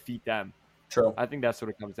can defeat them. True. I think that's what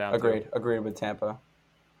it comes down to. Agreed with Tampa.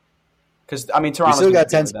 Because Toronto. You still got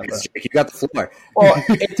 10 seconds. You got the floor. Well,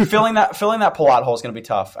 filling that Palat hole is going to be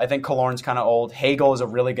tough. I think Killorn's kind of old. Hagel is a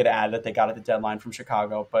really good ad that they got at the deadline from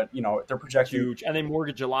Chicago, but they're projecting huge, and they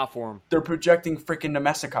mortgage a lot for him. They're projecting freaking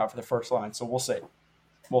Nemestikov for the first line, so we'll see.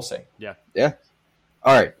 Yeah.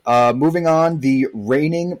 All right. Moving on, the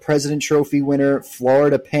reigning President Trophy winner,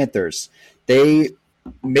 Florida Panthers. They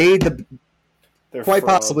made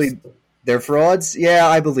possibly. They're frauds? Yeah,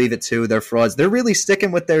 I believe it too. They're frauds. They're really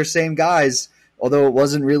sticking with their same guys, although it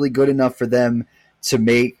wasn't really good enough for them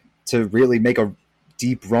to really make a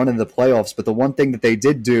deep run in the playoffs. But the one thing that they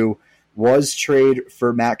did do was trade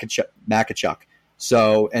for Makachuk.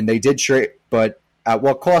 So, and they did trade, but at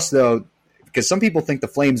what cost though? Because some people think the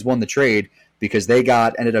Flames won the trade because they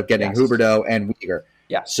ended up getting Huberdeau and Weegar.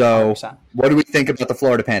 Yeah. So, 100%. What do we think about the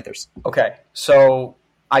Florida Panthers? Okay, so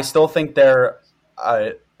I still think they're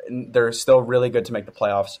still really good to make the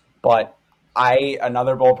playoffs, but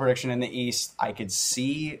another bold prediction in the East, I could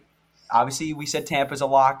see, obviously we said Tampa's a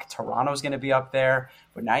lock, Toronto's going to be up there,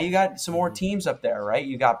 but now you got some more teams up there, right?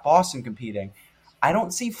 You got Boston competing. I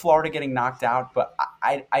don't see Florida getting knocked out, but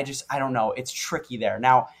I don't know. It's tricky there.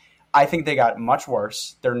 Now, I think they got much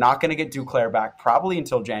worse. They're not going to get Duclair back probably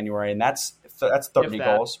until January, and that's 30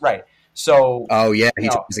 goals. Right. So, he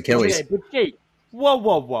tore his Achilles. Okay, but Jake,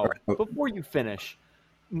 whoa. Before you finish,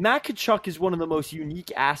 Makachuk is one of the most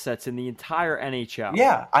unique assets in the entire NHL.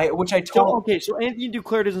 Yeah, So Anthony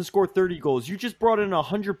Duclair doesn't score 30 goals. You just brought in a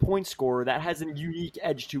 100-point scorer that has a unique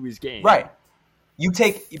edge to his game. Right. You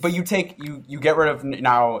get rid of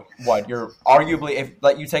now what? You're arguably, if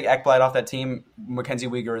you take Ekblad off that team, Mackenzie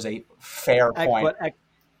Weegar is a fair point.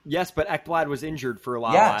 But Ekblad was injured for a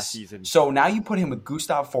lot last season. So now you put him with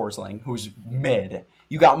Gustav Forsling, who's mid.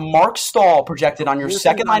 You got Mark Stahl projected on your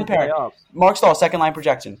second line pairing. Mark Stahl, second line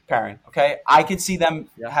projection pairing. Okay, I could see them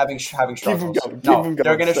having struggles. They're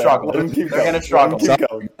going to struggle. They're going to struggle.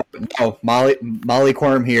 No, Molly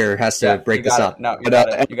Quirm here has to break this up. No, you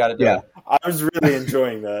got to do it. I was really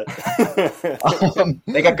enjoying that.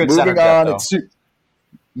 They got good center depth,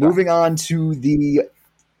 moving on to the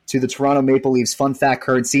Toronto Maple Leafs. Fun fact: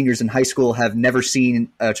 current seniors in high school have never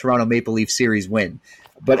seen a Toronto Maple Leaf series win.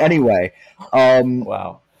 But anyway,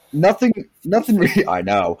 wow, nothing really. I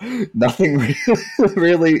know nothing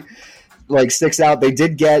really sticks out. They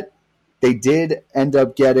did end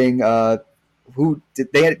up getting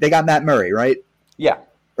they got Matt Murray, right? Yeah.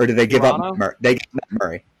 Or did they give up Matt Murray? They got Matt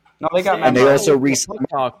Murray. No, they got Matt and Murray. they also re-signed.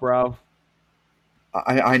 Talk, bro.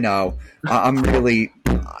 I know. I'm really.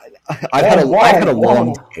 I've had a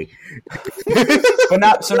long day.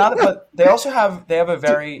 But they also have a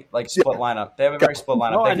very split lineup. They have a very split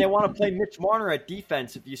lineup. No, and they want to play Mitch Marner at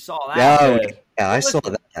defense. If you saw that, I saw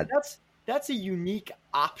that. That's a unique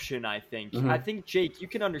option, I think. Mm-hmm. I think, Jake, you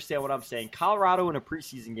can understand what I'm saying. Colorado in a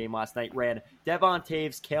preseason game last night ran Devon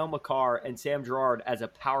Taves, Cale Makar, and Sam Girard as a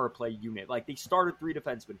power play unit. They started 3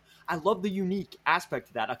 defensemen. I love the unique aspect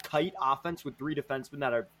to that. A kite offense with 3 defensemen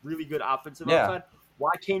that are really good offensive outside.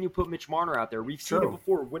 Why can't you put Mitch Marner out there? We've seen it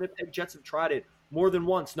before. Winnipeg Jets have tried it. more than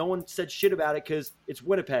once. No one said shit about it because it's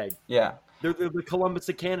Winnipeg. Yeah. They're the Columbus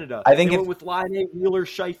of Canada. I think they went with Laine, Wheeler,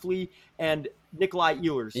 Scheifele, and Nikolai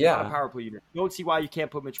Ehlers on a power play unit. Don't see why you can't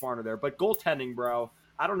put Mitch Marner there. But goaltending, bro,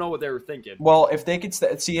 I don't know what they were thinking. Well, if they could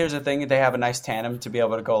see, here's the thing: they have a nice tandem to be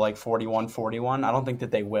able to go like 41-41. I don't think that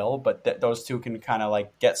they will, but those two can kind of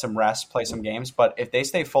like get some rest, play some games. But if they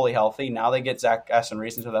stay fully healthy, now they get Zach Aston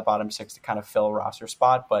Reese into that bottom six to kind of fill a roster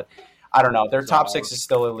spot. But I don't know. Their top six is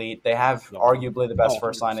still elite. They have arguably the best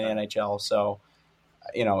first line in the NHL. So,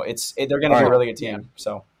 they're going to be a really good team.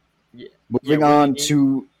 So, moving on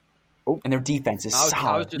to. And their defense is solid.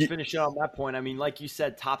 I was just finishing on that point. I mean, like you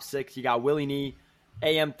said, top six, you got Willie Nee,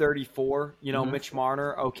 AM34, Mitch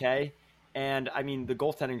Marner, okay. And, I mean, the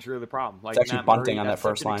goaltending's really the problem. Like, it's actually Matt bunting Murray, on that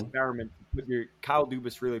first line. Experiment. Kyle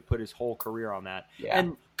Dubas really put his whole career on that. Yeah.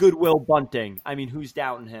 And Goodwill Bunting. I mean, who's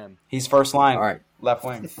doubting him? He's first line. All right. Left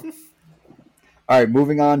wing. All right,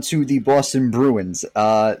 moving on to the Boston Bruins.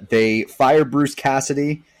 They fire Bruce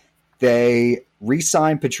Cassidy. They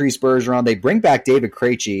re-sign Patrice Bergeron. They bring back David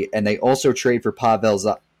Krejci, and they also trade for Pavel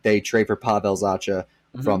Zacha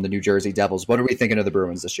from the New Jersey Devils. What are we thinking of the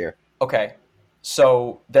Bruins this year? Okay,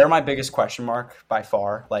 so they're my biggest question mark by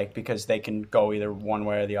far, because they can go either one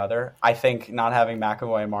way or the other. I think not having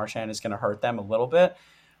McAvoy and Marchand is going to hurt them a little bit.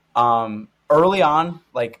 Early on,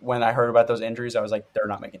 when I heard about those injuries, I was like, they're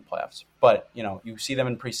not making the playoffs. But, you see them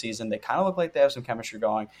in preseason. They kind of look like they have some chemistry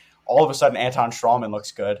going. All of a sudden, Anton Strawman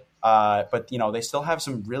looks good. But, they still have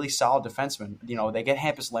some really solid defensemen. They get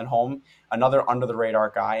Hampus Lindholm, another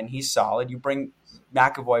under-the-radar guy, and he's solid. You bring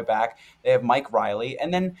McAvoy back. They have Mike Riley.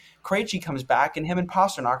 And then Krejci comes back, and him and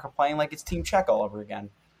Pasternak are playing like it's Team Czech all over again.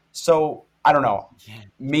 So, I don't know.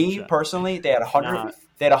 Personally, they had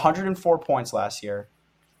 104 points last year,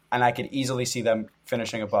 and I could easily see them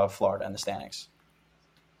finishing above Florida in the standings.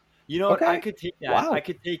 You know what? Okay. I could take that. Wow. I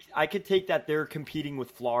could take that they're competing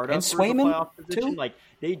with Florida And for the Swayman, playoff position. too? Like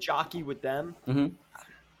they jockey with them. Mm-hmm.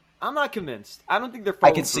 I'm not convinced. I don't think they're.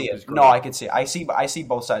 I can see it. No, I can see it. I see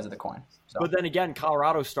both sides of the coin. So. But then again,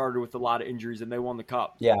 Colorado started with a lot of injuries and they won the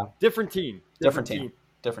cup. Yeah, different team. Different team.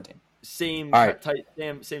 Same. All right.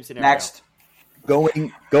 Same scenario. Next.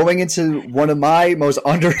 Going into one of my most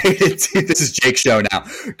underrated teams. This is Jake's show now.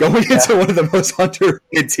 Going into one of the most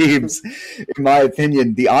underrated teams, in my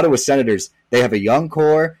opinion, the Ottawa Senators. They have a young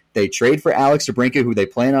core. They trade for Alex DeBrincat, who they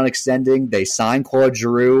plan on extending. They sign Claude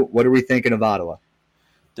Giroux. What are we thinking of Ottawa?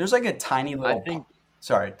 There's a tiny little.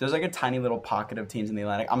 There's a tiny little pocket of teams in the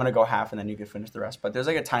Atlantic. I'm going to go half and then you can finish the rest. But there's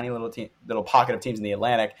a tiny little pocket of teams in the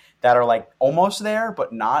Atlantic that are almost there,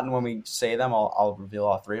 but not. And when we say them, I'll reveal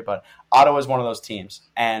all three. But Ottawa is one of those teams,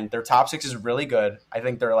 and their top six is really good. I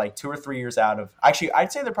think they're 2 or 3 years out of. Actually,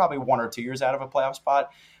 I'd say they're probably 1 or 2 years out of a playoff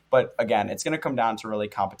spot. But again, it's going to come down to really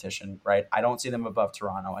competition, right? I don't see them above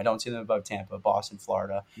Toronto. I don't see them above Tampa, Boston,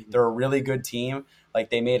 Florida. Mm-hmm. They're a really good team.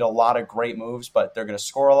 They made a lot of great moves, but they're going to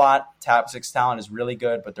score a lot. Top six talent is really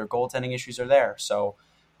good, but their goaltending issues are there. So,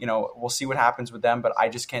 we'll see what happens with them, but I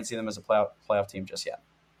just can't see them as a playoff team just yet.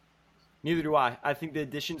 Neither do I. I think the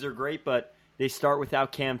additions are great, but they start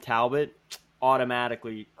without Cam Talbot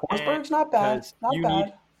automatically. Forsberg's not bad. Not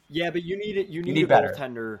bad. Yeah, but you need it. You need a better.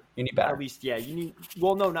 goaltender. You need better. At least, yeah. You need.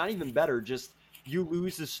 Well, no, not even better. Just you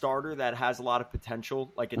lose a starter that has a lot of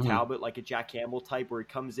potential, like a Talbot, like a Jack Campbell type, where he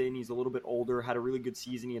comes in, he's a little bit older, had a really good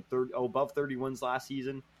season. He had above 30 wins last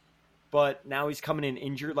season, but now he's coming in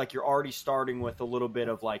injured. You're already starting with a little bit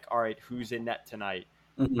of all right, who's in net tonight?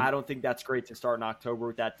 Mm-hmm. I don't think that's great to start in October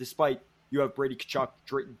with that. Despite you have Brady Tkachuk,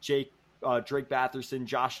 Drake Batherson,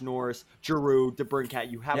 Josh Norris, Giroux,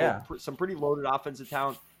 DeBrincat. You have some pretty loaded offensive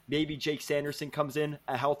talent. Maybe Jake Sanderson comes in,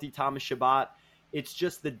 a healthy Thomas Chabot. It's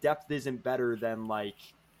just the depth isn't better than,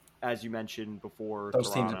 as you mentioned before. Those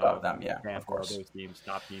Toronto, teams above them, yeah, Tampa, of course. Those teams,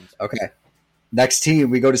 top teams. Okay. Next team,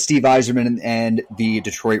 we go to Steve Yzerman and the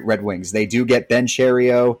Detroit Red Wings. They do get Ben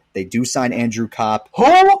Cherio. They do sign Andrew Kopp.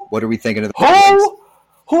 Who? What are we thinking of the Red Wings?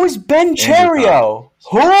 Who is Ben Cherio?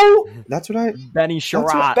 Who? That's what I... Benny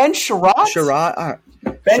Sherratt. Ben Sherratt? Sherratt.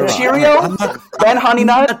 Ben Cherio? Ben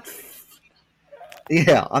Honeynut?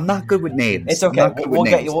 Yeah, I'm not good with names. It's okay. We'll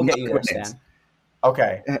get you there, Stan.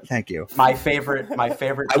 Okay. Thank you. My favorite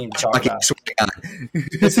team to talk about.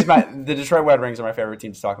 This is the Detroit Red Wings are my favorite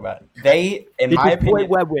team to talk about. They, in my opinion,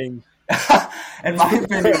 Red Wings. In my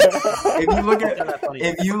opinion,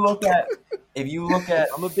 if you look at,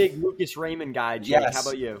 I'm a big Lucas Raymond guy. Jake, yes. How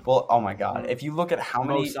about you? Well, oh my God! If you look at how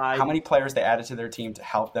many players they added to their team to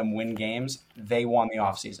help them win games, they won the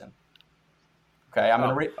offseason. Okay, I'm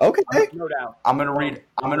gonna read. Okay, no doubt. I'm gonna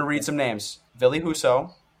read some names. Ville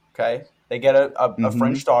Husso, okay, They get a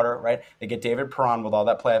French starter, right? They get David Perron with all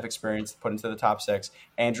that playoff experience put into the top 6.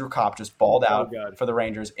 Andrew Kopp just balled out for the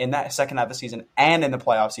Rangers in that second half of the season, and in the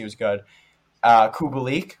playoffs he was good.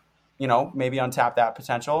 Kubalik, maybe untap that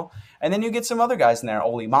potential. And then you get some other guys in there.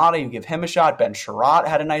 Oli Mata, you give him a shot. Ben Sherratt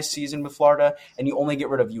had a nice season with Florida. And you only get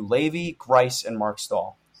rid of Ulevy, Grice, and Mark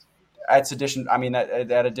Stahl. That's addition. I mean,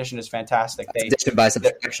 that addition is fantastic. Addition by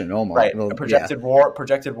subtraction, almost. Right. Well, projected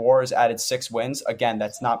WAR has added 6 wins. Again,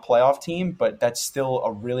 that's not playoff team, but that's still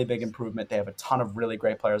a really big improvement. They have a ton of really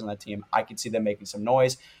great players on that team. I could see them making some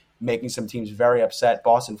noise, making some teams very upset.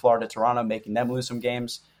 Boston, Florida, Toronto, making them lose some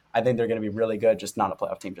games. I think they're going to be really good, just not a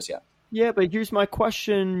playoff team just yet. Yeah, but here's my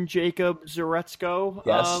question, Jacob Zaretsky.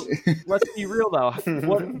 Yes. Let's be real, though.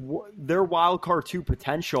 What their wild card 2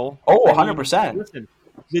 potential? Oh, 100%. Listen,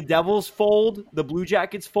 the Devils fold, the Blue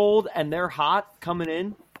Jackets fold, and they're hot coming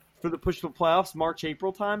in for the push to the playoffs, March,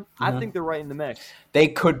 April time. I think they're right in the mix. They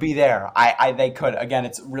could be there. They could. Again,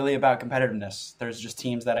 it's really about competitiveness. There's just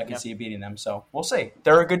teams that I can see beating them. So we'll see.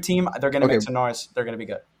 They're a good team. They're going to make some noise. They're going to be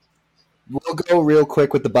good. We'll go real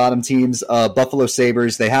quick with the bottom teams. Buffalo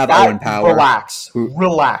Sabres, they have Owen Power.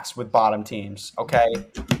 Relax with bottom teams, okay?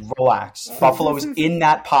 Relax. Buffalo is in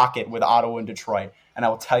that pocket with Ottawa and Detroit, and I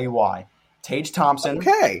will tell you why. Tage Thompson.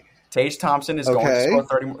 Okay. Tage Thompson is going to score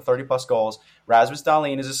 30-plus goals. Rasmus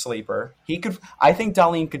Dahlin is a sleeper. I think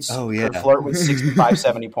Dahlin could flirt with 65,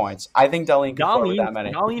 70 points. I think Dahlin could flirt with that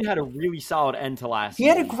many. Dahlin had a really solid end to last season.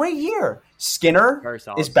 He had a great year. Skinner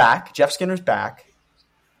is back. Jeff Skinner's back.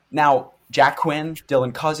 Now, Jack Quinn,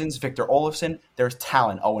 Dylan Cousins, Victor Olofsson, there's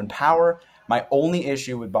talent. Owen Power. My only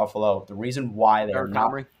issue with Buffalo, the reason why they're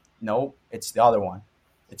not – no, it's the other one.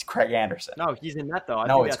 It's Craig Anderson. No, he's in that, though.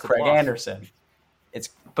 No, it's Craig Anderson.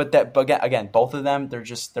 But again, both of them,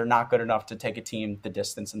 they're not good enough to take a team the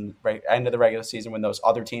distance in the end of the regular season when those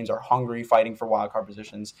other teams are hungry, fighting for wild card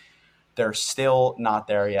positions. They're still not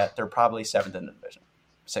there yet. They're probably 7th in the division.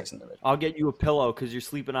 6th in the division. I'll get you a pillow because you're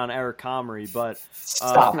sleeping on Eric Comrie, but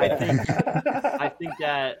stop it. I think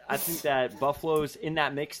that Buffalo's in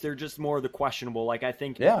that mix. They're just more of the questionable. Like I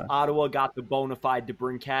think Ottawa got the bona fide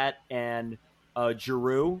DeBrincat and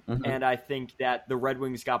Giroux, and I think that the Red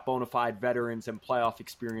Wings got bona fide veterans and playoff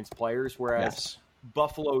experienced players, whereas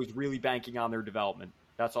Buffalo is really banking on their development.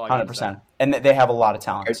 That's all I got to say. 100%. And they have a lot of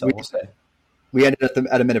talent, so we'll see. We ended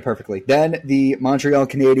at a minute perfectly. Then the Montreal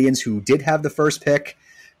Canadiens, who did have the first pick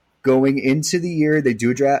going into the year, they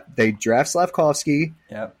draft Slavkovsky.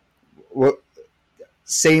 Yep.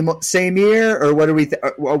 Same year, or what are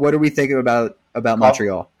we thinking about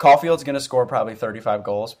Montreal? Caulfield's going to score probably 35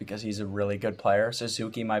 goals because he's a really good player.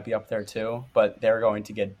 Suzuki might be up there too, but they're going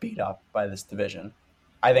to get beat up by this division.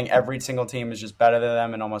 I think every single team is just better than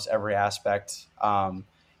them in almost every aspect.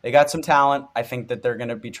 They got some talent. I think that they're going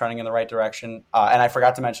to be trending in the right direction. And I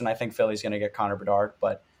forgot to mention, I think Philly's going to get Connor Bedard,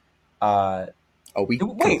 but we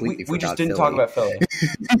just didn't talk about Philly.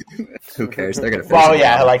 Who cares? They're going to. Well,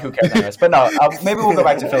 yeah, like who cares? Anyways. But no, maybe we'll go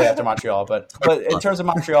back to Philly after Montreal. But in terms of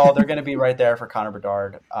Montreal, they're going to be right there for Connor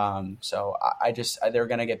Bedard. So they're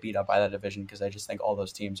going to get beat up by that division because I just think all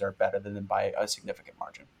those teams are better than them by a significant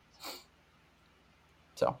margin.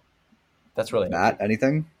 So that's really Matt.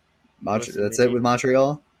 Anything? That's it with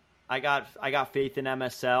Montreal. I got faith in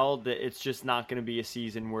MSL that it's just not going to be a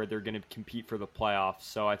season where they're going to compete for the playoffs.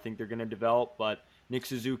 So I think they're going to develop, but Nick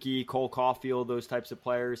Suzuki, Cole Caulfield, those types of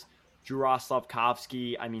players, Juraj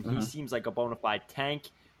Slavkovsky, I mean, he seems like a bona fide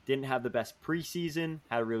tank. Didn't have the best preseason,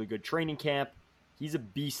 had a really good training camp. He's a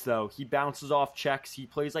beast, though. He bounces off checks. He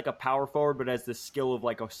plays like a power forward, but has the skill of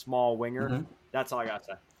like a small winger. That's all I got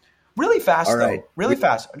to say. Really fast, though. Really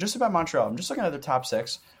fast. Just about Montreal. I'm just looking at the top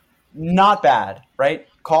 6. Not bad, right?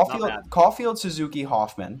 Caulfield, Suzuki,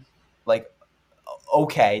 Hoffman, like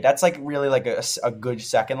okay, that's like really like a good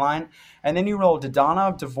second line, and then you roll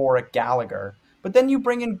Dadonov, Dvorak, Gallagher, but then you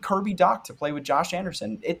bring in Kirby Dach to play with Josh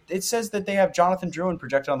Anderson. It says that they have Jonathan Drouin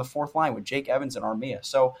projected on the 4th line with Jake Evans and Armia.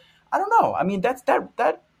 So I don't know. I mean,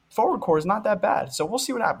 that forward core is not that bad. So we'll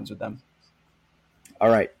see what happens with them. All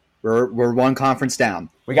right. We're one conference down.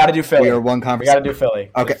 We got to do Philly. We are one conference. We got to do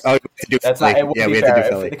Philly. Okay. That's not. It wouldn't be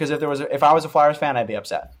fair because if I was a Flyers fan, I'd be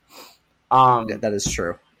upset. That is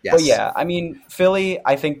true. Yes. But yeah, I mean, Philly.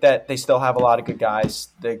 I think that they still have a lot of good guys.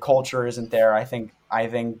 The culture isn't there. I think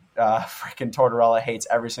freaking Tortorella hates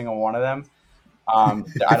every single one of them. I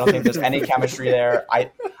don't think there's any chemistry there.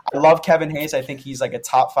 I love Kevin Hayes. I think he's like a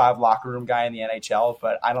top 5 locker room guy in the NHL,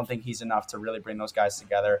 but I don't think he's enough to really bring those guys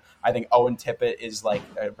together. I think Owen Tippett is like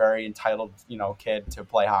a very entitled, kid to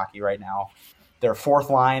play hockey right now. Their 4th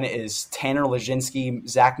line is Tanner Lazinski,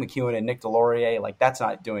 Zach McEwen, and Nick Delorier. Like, that's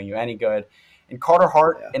not doing you any good. And Carter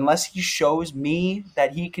Hart, unless he shows me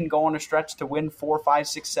that he can go on a stretch to win 4, 5,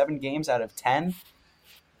 6, 7 games out of 10,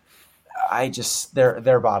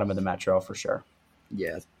 they're bottom of the Metro for sure.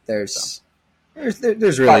 Yeah, there's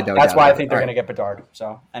really no. That's why I think they're going to get Bedard.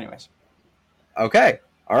 So, anyways. Okay.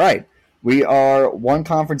 All right. We are one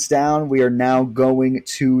conference down. We are now going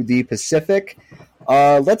to the Pacific.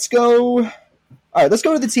 Let's go. All right. Let's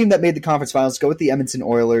go to the team that made the conference finals. Let's go with the Edmonton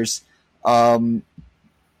Oilers.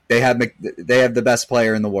 They have the best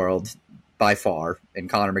player in the world by far in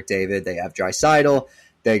Connor McDavid. They have Draisaitl.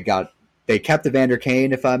 They kept Evander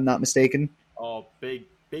Kane, if I'm not mistaken. Oh, big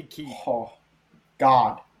key. Oh,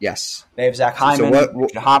 God. Yes. They have Zach Hyman,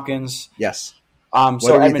 Hopkins. Yes. What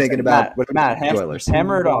are you thinking about Matt, Oilers?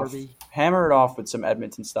 Hammer it off with some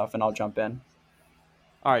Edmonton stuff, and I'll jump in.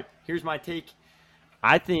 All right, here's my take.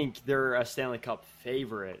 I think they're a Stanley Cup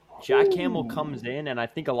favorite. Jack Campbell comes in, and I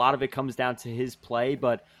think a lot of it comes down to his play,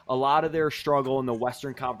 but a lot of their struggle in the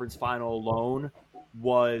Western Conference Final alone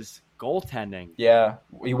was goaltending. Yeah,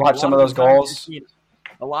 you watch some of those goals.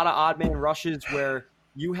 A lot of odd man rushes where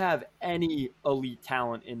you have any elite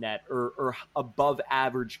talent in that or above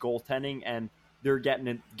average goaltending, and they're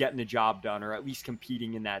getting the job done, or at least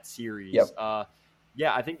competing in that series. Yep.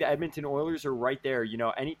 I think the Edmonton Oilers are right there.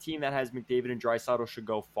 Any team that has McDavid and Draisaitl should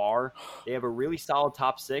go far. They have a really solid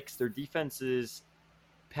top six. Their defense is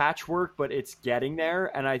patchwork, but it's getting there.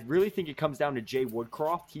 And I really think it comes down to Jay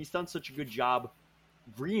Woodcroft. He's done such a good job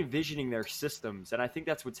re-envisioning their systems, and I think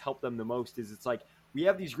that's what's helped them the most. Is it's like we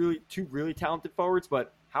have these two really talented forwards,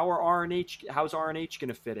 but how's RNH going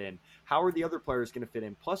to fit in? How are the other players going to fit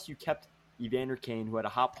in? Plus, you kept Evander Kane, who had a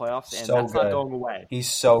hot playoffs, and that's not going away. He's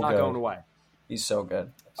so good. Not going away. He's so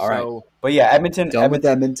good. All right. But yeah, Edmonton. Done with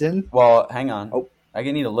Edmonton? Well, hang on. Oh, I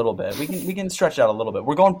need a little bit. We can stretch it out a little bit.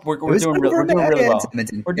 We're doing really well.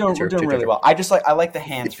 We're doing really well. I like the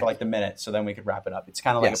hands for like the minute, so then we could wrap it up. It's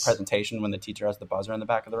kind of like a presentation when the teacher has the buzzer in the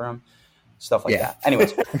back of the room, stuff like that.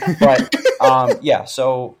 Anyways, but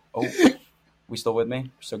So, we still with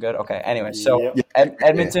me? So good. Okay. Anyway, so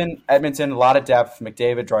Edmonton, a lot of depth.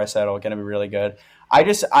 McDavid, Draisaitl, going to be really good.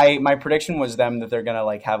 My prediction was that they're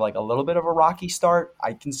going to have a little bit of a rocky start.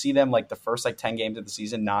 I can see them the first 10 games of the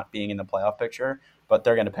season not being in the playoff picture, but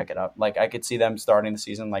they're going to pick it up. I could see them starting the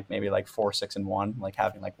season maybe 4-6-1,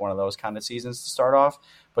 having one of those kind of seasons to start off.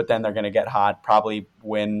 But then they're going to get hot, probably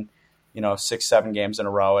win 6-7 games in a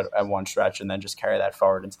row at one stretch, and then just carry that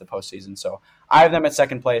forward into the postseason. So I have them at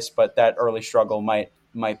second place, but that early struggle might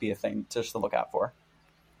be a thing just to look out for.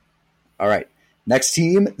 All right. Next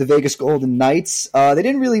team, the Vegas Golden Knights. They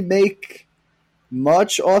didn't really make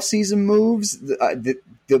much offseason moves. The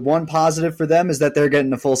one positive for them is that they're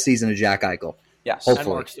getting a full season of Jack Eichel. Yes. Hopefully.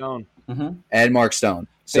 And Mark Stone. Mm-hmm. And Mark Stone.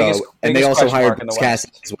 And they also hired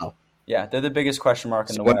Cassidy as well. Yeah, they're the biggest question mark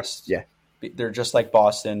in the West. Yeah. They're just like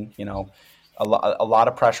Boston, a lot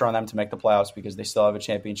of pressure on them to make the playoffs because they still have a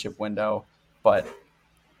championship window. But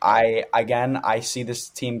I see this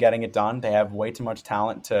team getting it done. They have way too much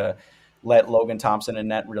talent to let Logan Thompson and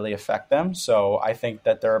net really affect them. So I think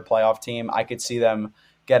that they're a playoff team. I could see them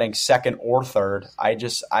getting second or third.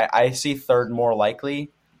 I see third more likely.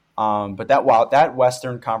 But that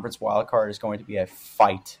Western Conference wild card is going to be a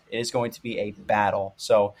fight. It is going to be a battle.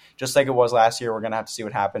 So just like it was last year, we're going to have to see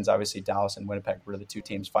what happens. Obviously, Dallas and Winnipeg were the two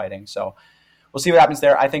teams fighting. So we'll see what happens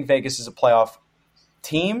there. I think Vegas is a playoff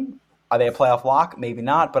team. Are they a playoff lock? Maybe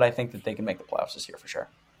not, but I think that they can make the playoffs this year for sure.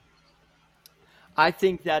 I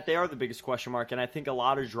think that they are the biggest question mark, and I think a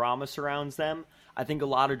lot of drama surrounds them. I think a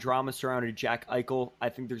lot of drama surrounded Jack Eichel. I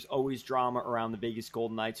think there's always drama around the Vegas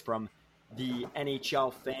Golden Knights from the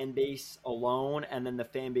NHL fan base alone, and then the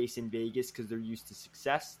fan base in Vegas because they're used to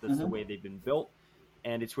success. That's the way they've been built,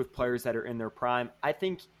 and it's with players that are in their prime. I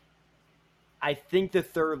think the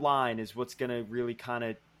third line is what's going to really kind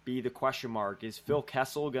of be the question mark. Is Phil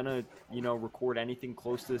Kessel going to record anything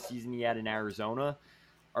close to the season he had in Arizona?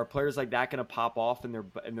 Are players like that going to pop off in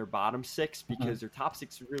their bottom six because their top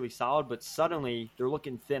six is really solid, but suddenly they're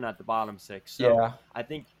looking thin at the bottom six? So I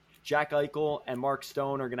think Jack Eichel and Mark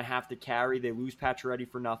Stone are going to have to carry. They lose Pacioretty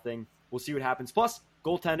for nothing. We'll see what happens. Plus,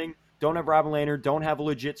 goaltending. Don't have Robin Lehner. Don't have a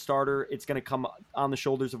legit starter. It's going to come on the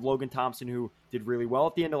shoulders of Logan Thompson, who did really well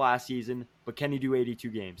at the end of last season, but can he do 82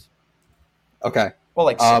 games? Okay.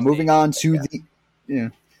 Well, moving on to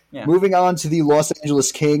moving on to the Los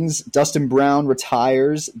Angeles Kings. Dustin Brown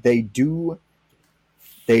retires. They did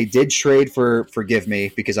trade for, forgive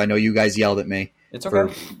me, because I know you guys yelled at me for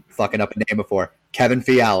fucking up a name before. Kevin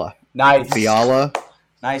Fiala. Nice. Fiala.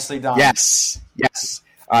 Nicely done. Yes.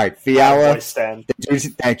 All right, Fiala.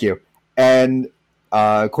 Thank you. And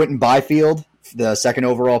Quentin Byfield, the second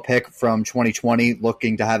overall pick from 2020,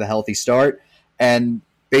 looking to have a healthy start. and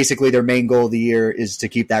basically their main goal of the year is to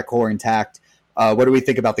keep that core intact. What do we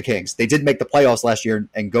think about the Kings? They did make the playoffs last year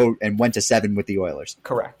and went to 7 with the Oilers.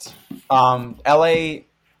 Correct. LA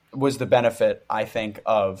was the benefit, I think,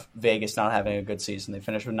 of Vegas not having a good season. They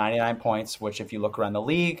finished with 99 points, which if you look around the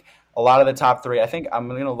league, a lot of the top three, I think I'm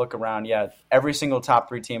going to look around, every single top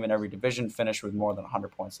 3 team in every division finished with more than 100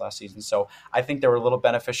 points last season. So I think they were a little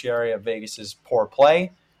beneficiary of Vegas's poor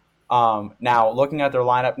play. Now, looking at their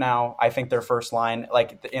lineup now, I think their first line,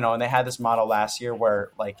 and they had this model last year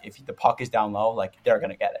where, if the puck is down low, they're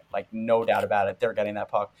going to get it. No doubt about it, they're getting that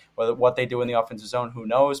puck. What they do in the offensive zone, who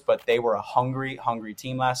knows? But they were a hungry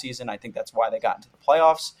team last season. I think that's why they got into the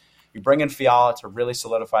playoffs. You bring in Fiala to really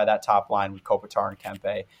solidify that top line with Kopitar and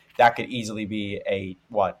Kempe. That could easily be a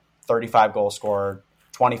 35-goal scorer,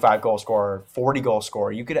 25-goal scorer, 40-goal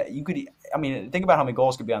scorer. You could. I mean, think about how many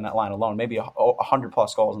goals could be on that line alone. Maybe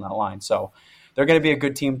 100-plus goals on that line. So they're going to be a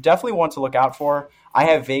good team. Definitely one to look out for. I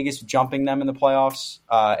have Vegas jumping them in the playoffs.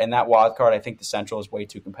 And that wild card, I think the Central is way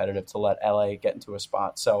too competitive to let LA get into a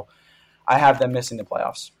spot. So I have them missing the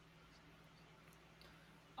playoffs.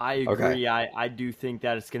 I agree. Okay. I do think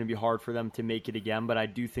that it's going to be hard for them to make it again, but I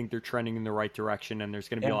do think they're trending in the right direction, and there's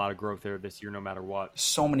going to be a lot of growth there this year no matter what.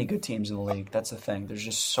 So many good teams in the league. That's the thing. There's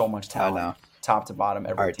just so much talent, top to bottom,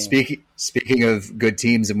 every All right, team. Speaking of good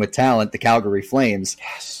teams and with talent, the Calgary Flames,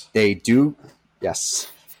 they get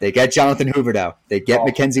Jonathan Huberdeau. They get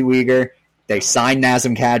Mackenzie Weegar. They sign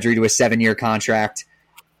Nazem Kadri to a 7-year contract.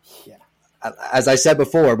 As I said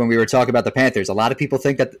before, when we were talking about the Panthers, a lot of people,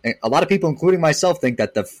 including myself, think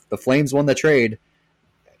that the Flames won the trading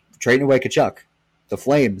away Tkachuk. The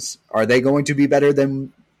Flames, are they going to be better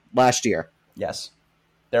than last year? Yes,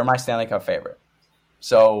 they're my Stanley Cup favorite.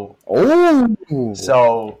 So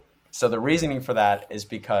the reasoning for that is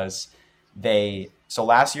because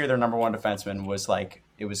last year their number one defenseman was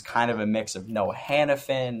it was kind of a mix of Noah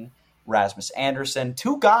Hannafin, Rasmus Anderson,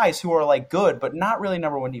 2 guys who are good, but not really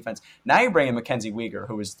number one defense. Now you bring in Mackenzie Weegar,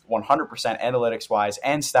 who is 100% analytics-wise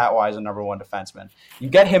and stat-wise a number one defenseman. You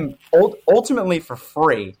get him ultimately for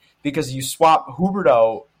free because you swap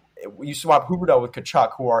Huberdeau with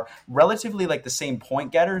Tkachuk, who are relatively the same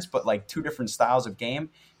point getters, but 2 different styles of game.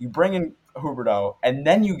 You bring in Huberdeau, and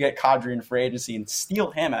then you get Kadri in free agency and steal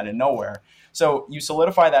him out of nowhere. So you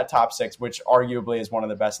solidify that top 6, which arguably is one of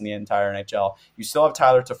the best in the entire NHL. You still have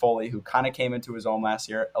Tyler Toffoli, who kind of came into his own last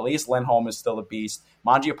year. Elias Lindholm is still a beast.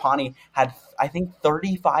 Mangiapane had, I think,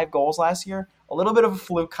 35 goals last year. A little bit of a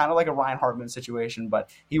fluke, kind of like a Ryan Hartman situation, but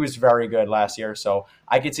he was very good last year. So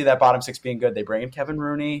I could see that bottom 6 being good. They bring in Kevin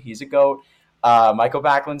Rooney. He's a GOAT. Michael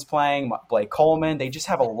Backlund's playing. Blake Coleman. They just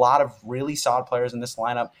have a lot of really solid players in this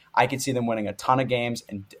lineup. I could see them winning a ton of games,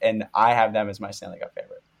 and I have them as my Stanley Cup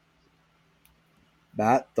favorite.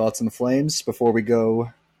 Matt, thoughts on the Flames before we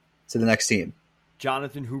go to the next team?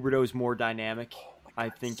 Jonathan Huberdeau is more dynamic, I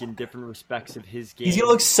think, in different respects of his game. He's going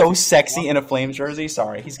to look so sexy in a Flames jersey.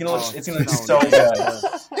 Sorry. It's going to look so good.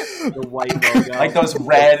 The white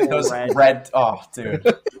logo. Those red. Oh, dude.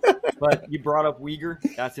 But you brought up Weegar.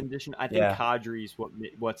 That's in addition. I think Kadri's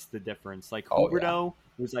what's the difference. Huberdeau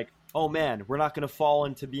was oh, man, we're not going to fall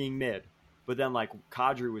into being mid. But then,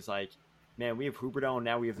 Kadri was man, we have Huberdeau, and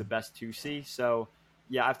now we have the best 2C. So,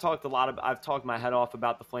 yeah, I've talked my head off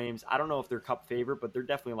about the Flames. I don't know if they're Cup favorite, but they're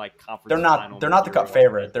definitely conference. They're not the Cup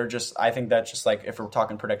favorite. They're just. I think that's just if we're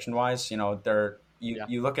talking prediction wise, they're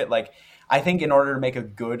you look at I think in order to make a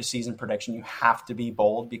good season prediction, you have to be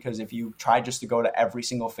bold because if you try just to go to every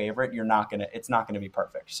single favorite, it's not gonna be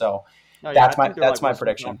perfect. So that's my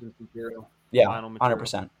prediction. Yeah,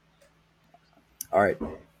 100%. All right,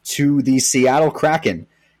 to the Seattle Kraken.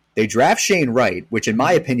 They draft Shane Wright, which in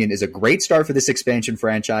my opinion is a great start for this expansion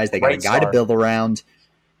franchise. They got a guy to build around.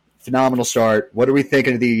 Phenomenal start. What are we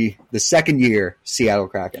thinking of the second year Seattle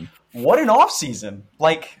Kraken? What an offseason.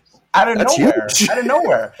 Out of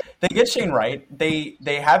nowhere. They get Shane Wright. They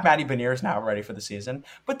have Matty Beniers now ready for the season.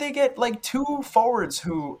 But they get 2 forwards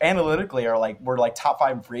who analytically are were top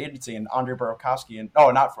 5 in free agency and Andre Burakovsky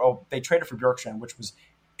they traded for Bjorkstrand, which was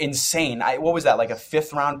insane. What was that, a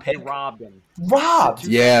 5th-round pick? Robbed.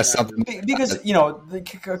 Yeah, something. Because,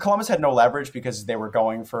 Columbus had no leverage because they were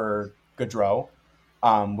going for Gaudreau,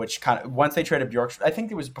 which kind of, once they traded Bjorkstrand, I think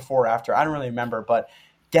it was before or after, I don't really remember, but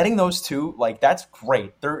getting those 2, that's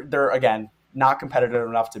great. They're again, not competitive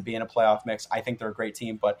enough to be in a playoff mix. I think they're a great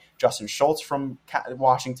team, but Justin Schultz from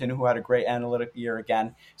Washington, who had a great analytic year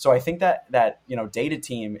again. So I think that data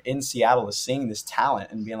team in Seattle is seeing this talent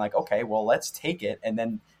and being okay, well, let's take it and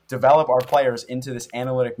then develop our players into this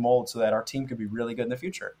analytic mold so that our team could be really good in the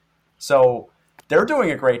future. So they're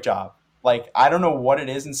doing a great job. Like, I don't know what it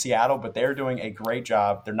is in Seattle, but they're doing a great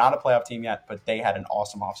job. They're not a playoff team yet, but they had an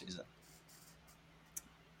awesome offseason.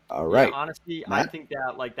 All right. Yeah, honestly, Matt? I think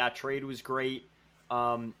that like that trade was great.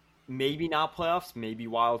 Maybe not playoffs, maybe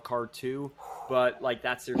wild card too, but like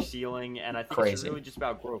that's their ceiling, and I think it's really just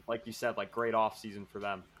about growth, like you said, like great off season for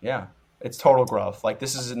them. Yeah, it's total growth. Like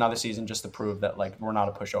this is another season just to prove that like we're not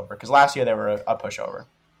a pushover, because last year they were a pushover.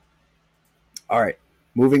 All right,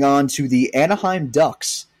 moving on to the Anaheim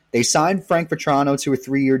Ducks. They signed Frank Vetrano to a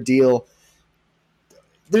 3-year deal.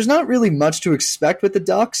 There's not really much to expect with the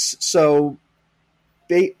Ducks, so.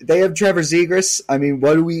 They have Trevor Zegras. I mean,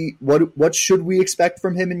 what should we expect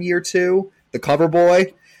from him in year 2? The cover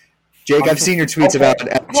boy. Jake, I've seen your tweets about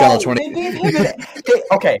NHL 20.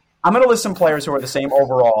 Okay, I'm going to list some players who are the same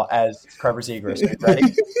overall as Trevor Zegras.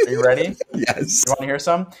 Are you ready? Yes. You want to hear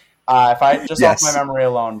some? If I just off my memory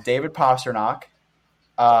alone, David Pastrnak.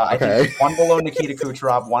 I think he's one below Nikita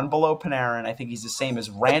Kucherov, one below Panarin. I think he's the same as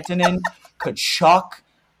Rantanen, Kachuk,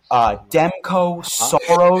 Demko,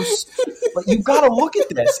 Soros. But you got to look at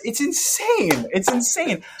this. It's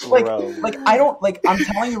insane. Like I don't like. I'm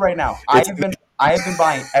telling you right now. I have been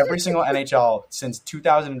buying every single NHL since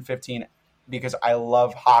 2015 because I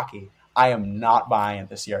love hockey. I am not buying it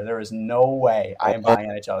this year. There is no way I am buying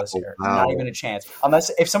NHL this year. Wow. Not even a chance.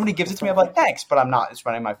 Unless if somebody gives it to me, I'm like, thanks, but I'm not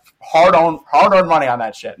spending my hard-earned money on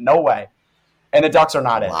that shit. No way. And the Ducks are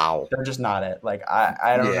not it. Wow. They're just not it. Like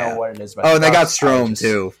I don't know what it is. But and they got Strome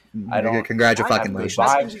too. Congratulations.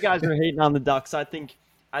 I think you guys are hating on the Ducks. I think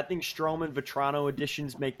Strome and Vetrano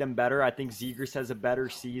additions make them better. I think Zegras has a better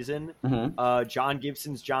season. Mm-hmm. John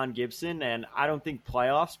Gibson's John Gibson, and I don't think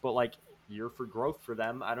playoffs, but like year for growth for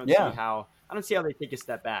them. I don't see how they take a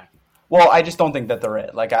step back. Well, I just don't think that they're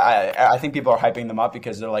it. Like I think people are hyping them up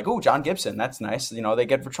because they're like, "Oh, John Gibson, that's nice." You know, they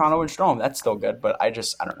get Vetrano and Strome, that's still good. But I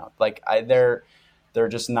don't know. Like they're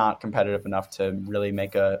just not competitive enough to really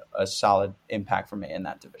make a solid impact for me in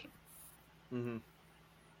that division. Mm-hmm.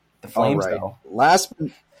 The Flames, though.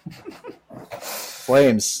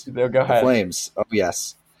 Flames. Go ahead. The Flames. Oh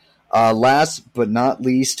yes. Last but not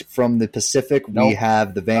least, from the Pacific, we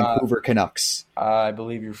have the Vancouver Canucks. I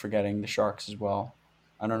believe you're forgetting the Sharks as well.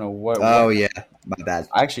 I don't know what. Oh yeah, my bad.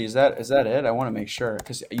 Actually, is that it? I want to make sure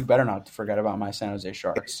because you better not forget about my San Jose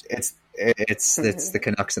Sharks. It's the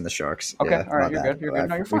Canucks and the Sharks. Okay, yeah, all right, you're good.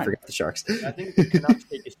 No, you're fine. We forget the Sharks. I think the Canucks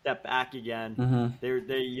take a step back again.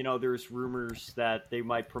 Mm-hmm. There's rumors that they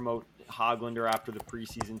might promote Hoglander after the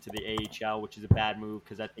preseason to the AHL, which is a bad move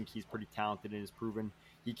because I think he's pretty talented and has proven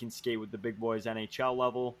he can skate with the big boys NHL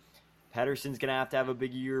level. Pettersson's going to have a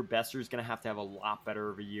big year. Besser's going to have a lot better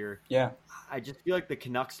of a year. Yeah. I just feel like the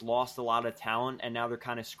Canucks lost a lot of talent, and now they're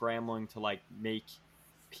kind of scrambling to, like, make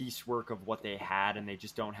piecework of what they had, and they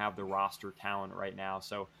just don't have the roster talent right now.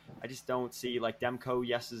 So I just don't see, like, Demko,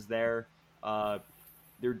 yes, is there.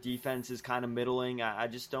 Their defense is kind of middling. I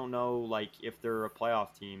just don't know, like, if they're a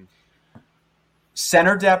playoff team.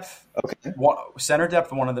 Center depth,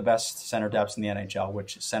 one of the best center depths in the NHL,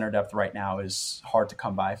 which center depth right now is hard to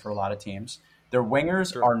come by for a lot of teams. Their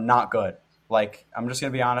wingers are not good. Like, I'm just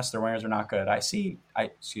going to be honest, their wingers are not good. Excuse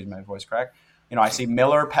my voice crack. I see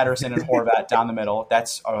Miller, Pettersson, and Horvat down the middle.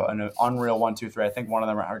 That's an unreal 1-2-3. I think one of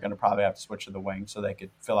them are going to probably have to switch to the wing so they could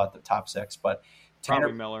fill out the top 6. But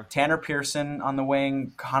Tanner Pearson on the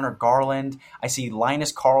wing, Connor Garland. I see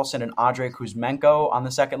Linus Karlsson and Andrei Kuzmenko on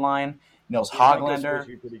the second line. Nils Hoglander.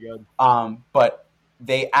 Pretty good. But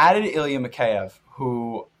they added Ilya Mikheyev,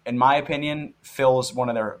 who, in my opinion, fills one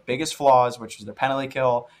of their biggest flaws, which is their penalty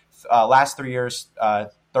kill. Last 3 years,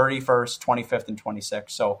 31st, 25th, and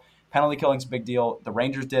 26th. So penalty killing's a big deal. The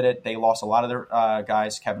Rangers did it. They lost a lot of their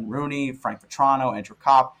guys, Kevin Rooney, Frank Vetrano, Andrew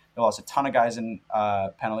Kopp. They lost a ton of guys in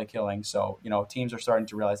penalty killing. So, teams are starting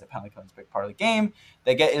to realize that penalty killing is a big part of the game.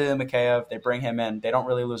 They get Ilya Mikheyev. They bring him in. They don't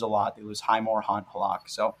really lose a lot. They lose Highmore, Hunt, Halak.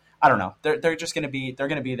 So, I don't know. They're just going to be there.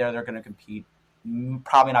 They're going to compete.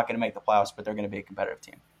 Probably not going to make the playoffs, but they're going to be a competitive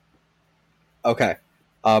team. Okay.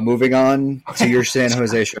 Moving on to your San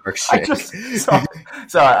Jose Sharks. Sorry,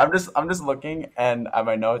 I'm just looking and at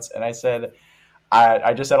my notes, and I said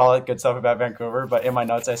I just said all that good stuff about Vancouver, but in my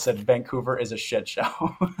notes I said Vancouver is a shit show.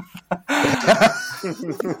 Because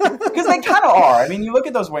they kind of are. I mean, you look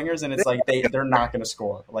at those wingers, and it's like they're not going to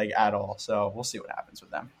score like at all. So we'll see what happens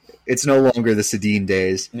with them. It's no longer the Sedin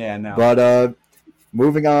days. Yeah, no. But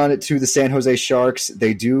moving on to the San Jose Sharks,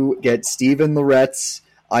 they do get Steven Loretz.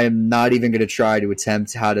 I am not even going to try to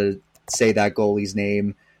attempt how to say that goalie's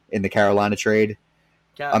name in the Carolina trade.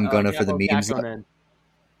 I'm going to for the memes.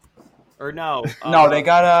 Or no. No, they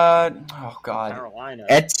got oh god, Carolina.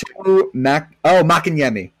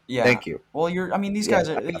 Makanyemi. Yeah. Thank you. Well, these guys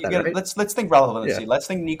are. Right? Let's think relevancy. Yeah. Let's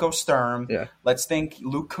think Nico Sturm. Yeah. Let's think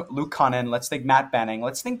Luke Cunnin. Let's think Matt Benning.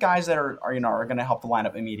 Let's think guys that are going to help the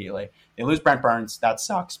lineup immediately. They lose Brent Burns. That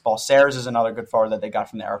sucks. Balceres is another good forward that they got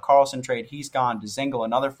from the Erik Karlsson trade. He's gone. Dzingel,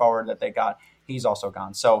 another forward that they got. He's also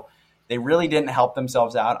gone. So they really didn't help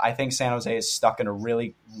themselves out. I think San Jose is stuck in a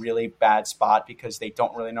really, really bad spot because they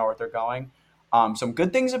don't really know where they're going. Some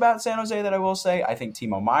good things about San Jose that I will say. I think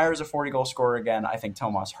Timo Meier is a 40-goal scorer again. I think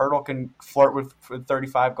Tomas Hertl can flirt with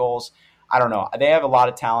 35 goals. I don't know. They have a lot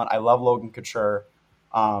of talent. I love Logan Couture.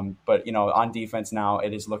 But, on defense now,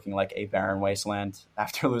 it is looking like a barren wasteland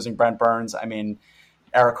after losing Brent Burns. I mean,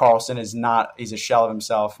 Erik Karlsson he's a shell of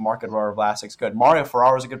himself. Marc-Edouard Vlasic's good. Mario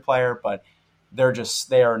Ferraro is a good player, but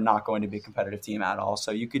they are not going to be a competitive team at all.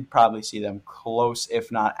 So you could probably see them close, if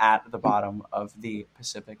not at the bottom of the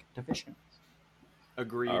Pacific Division.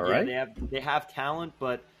 Agreed. All Yeah, right. they have talent,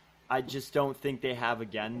 but I just don't think they have,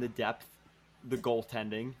 again, the depth, the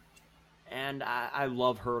goaltending. And I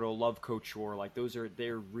love Hertl, love Couture. Like,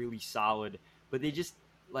 they're really solid. But they just,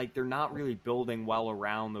 they're not really building well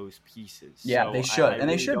around those pieces. Yeah, so they should. I they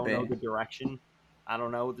really should don't be. know the direction. I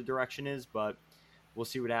don't know what the direction is, but we'll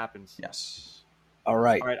see what happens. Yes. All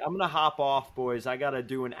right. All right, I'm going to hop off, boys. I got to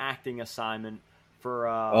do an acting assignment for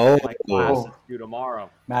my class that's due tomorrow.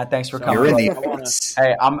 Matt, thanks for So, coming. You're in the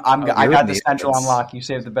Hey, I got the Central offense. unlock. You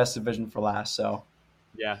saved the best division for last, so.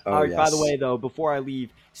 Yeah. Oh, All right, by the yes. way, though, before I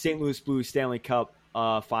leave, St. Louis Blues Stanley Cup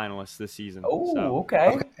finalists this season. Oh, so.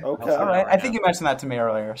 okay. All right. I think you mentioned that to me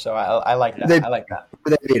earlier, so I like that. I like that.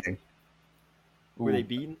 Who are they beating? Were they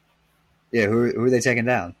beaten? Yeah, who are they taking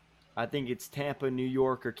down? I think it's Tampa, New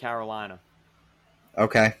York, or Carolina.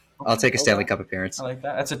 Okay. I'll take a Stanley Cup appearance. I like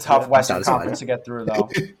that. That's a tough Western Conference to get through, though.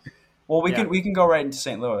 Well, we can go right into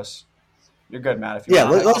St. Louis. You're good, Matt. If you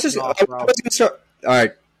want. Let's just start. All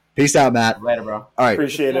right. Peace out, Matt. Later, bro. All right.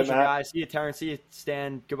 Appreciate it, Pleasure, Matt. guys. See you, Terrence. See you,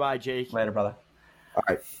 Stan. Goodbye, Jake. Later, brother. All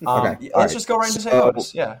right. Okay. Let's just go right into St.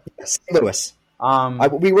 Louis. Yeah. St. Louis.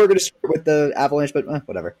 We were going to start with the Avalanche, but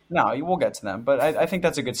whatever. No, we'll get to them. But I think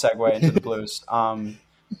that's a good segue into the Blues.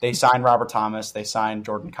 They signed Robert Thomas. They signed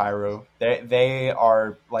Jordan Kyrou. They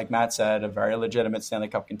are, like Matt said, a very legitimate Stanley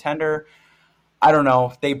Cup contender. I don't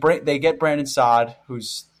know. They get Brandon Saad,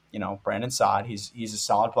 who's Brandon Saad. He's a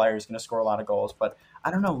solid player. He's going to score a lot of goals. But I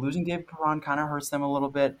don't know. Losing David Perron kind of hurts them a little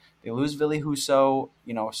bit. They lose Ville Husso.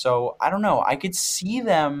 So I don't know. I could see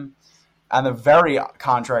them. On the very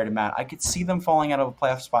contrary to Matt, I could see them falling out of a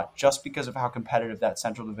playoff spot just because of how competitive that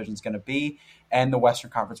Central Division is going to be and the Western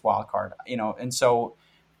Conference wild card. And so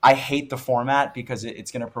I hate the format because it's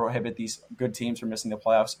going to prohibit these good teams from missing the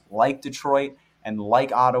playoffs, like Detroit and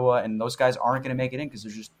like Ottawa, and those guys aren't going to make it in because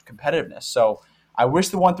there's just competitiveness. So I wish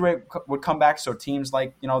the 1-3 would come back so teams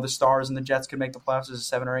like the Stars and the Jets could make the playoffs as a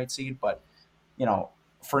 7 or 8 seed. But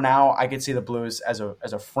for now, I could see the Blues as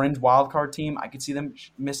a fringe wildcard team. I could see them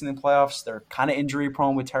missing the playoffs. They're kind of injury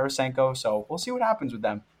prone with Tarasenko, so we'll see what happens with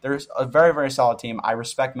them. They're a very, very solid team. I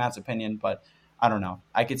respect Matt's opinion, but I don't know.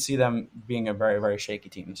 I could see them being a very, very shaky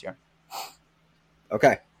team this year.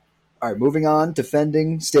 Okay. All right, moving on.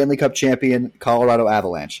 Defending Stanley Cup champion Colorado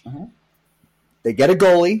Avalanche. Mm-hmm. They get a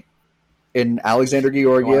goalie in Alexander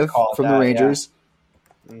Georgiev from the Rangers. Yeah.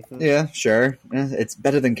 Mm-hmm. Yeah, sure. It's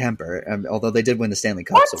better than Kemper, although they did win the Stanley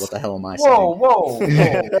Cup, so what the hell am I saying? Whoa. All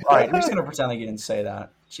right, I'm just going to pretend like you didn't say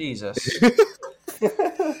that. Jesus. I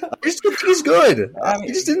just think he's good. I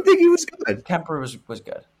just didn't think he was good. Kemper was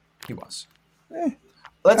good. He was.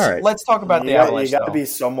 Let's talk about the Avalanche. You got to be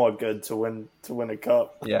somewhat good to win a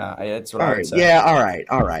cup. Yeah, it's what all I right. would say. Yeah,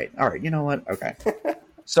 all right. You know what? Okay.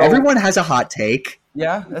 So everyone has a hot take.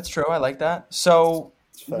 Yeah, that's true. I like that. So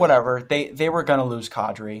whatever. They were going to lose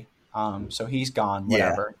Kadri. So he's gone,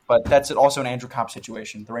 whatever. Yeah. But that's also an Andrew Kopp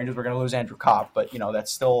situation. The Rangers were going to lose Andrew Kopp, but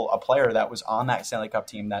that's still a player that was on that Stanley Cup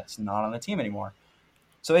team that's not on the team anymore.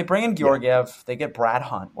 So they bring in Georgiev, they get Brad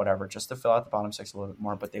Hunt, whatever, just to fill out the bottom six a little bit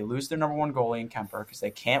more. But they lose their number one goalie in Kemper because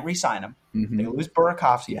they can't re-sign him. Mm-hmm. They lose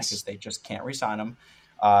Burakovsky because they just can't re-sign him.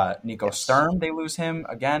 Nico Sturm, they lose him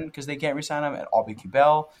again because they can't re-sign him. And Albie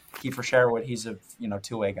Kubel, Kiefer Sherwood, he's a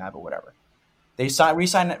two-way guy, but whatever. They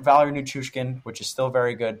re-signed Valery Nichushkin, which is still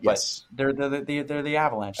very good, but they're the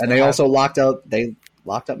Avalanche. And they also locked up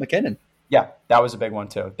McKinnon. Yeah, that was a big one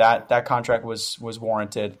too. That contract was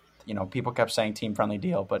warranted. People kept saying team-friendly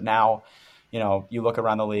deal, but now, you look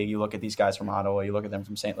around the league, you look at these guys from Ottawa, you look at them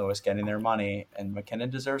from St. Louis getting their money, and McKinnon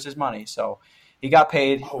deserves his money. So he got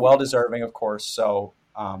paid, well-deserving, of course. So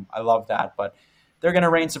I love that, but they're going to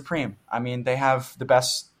reign supreme. I mean, they have the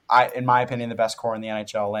best, in my opinion, the best core in the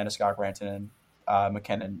NHL, Landeskog, Rantanen,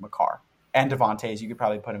 McKinnon, Makar. and Devontae's. You could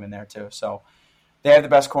probably put him in there too. So they have the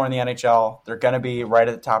best core in the NHL. They're going to be right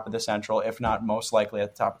at the top of the Central, if not most likely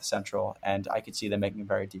at the top of the Central. And I could see them making a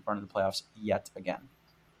very deep run in the playoffs yet again.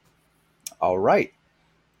 All right.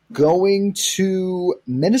 Going to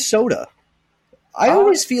Minnesota. I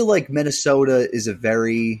always feel like Minnesota is a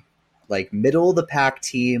very like middle of the pack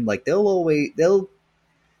team. Like they'll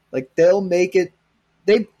make it.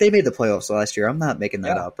 They made the playoffs last year. I'm not making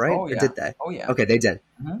that up, right? Oh, yeah. Or did they? Oh yeah. Okay, they did.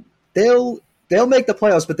 Mm-hmm. They'll make the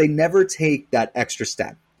playoffs, but they never take that extra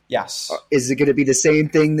step. Yes. Is it going to be the same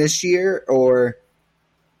thing this year, or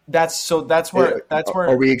that's where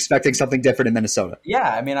are we expecting something different in Minnesota? Yeah,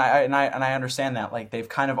 I mean, I understand that. Like they've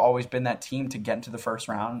kind of always been that team to get into the first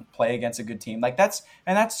round, play against a good team. Like that's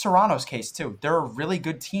Toronto's case too. They're a really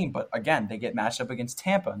good team, but again, they get matched up against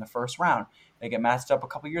Tampa in the first round. They get matched up a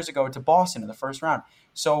couple years ago to Boston in the first round.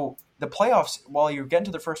 So the playoffs, while you're getting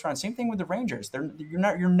to the first round, same thing with the Rangers.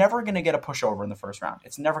 You're never going to get a pushover in the first round.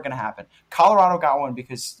 It's never going to happen. Colorado got one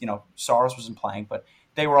because Saros wasn't playing, but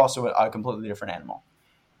they were also a completely different animal.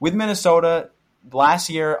 With Minnesota, last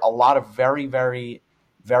year, a lot of very, very,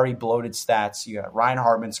 very bloated stats. You got Ryan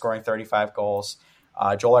Hartman scoring 35 goals.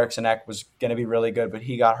 Joel Eriksson Ek was going to be really good, but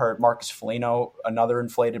he got hurt. Marcus Foligno, another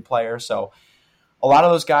inflated player. So a lot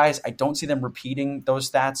of those guys, I don't see them repeating those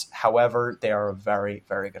stats. However, they are a very,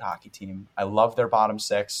 very good hockey team. I love their bottom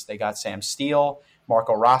six. They got Sam Steele.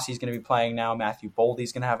 Marco Rossi's going to be playing now. Matthew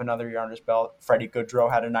Boldy's going to have another year under his belt. Freddie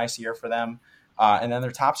Goodrow had a nice year for them. And then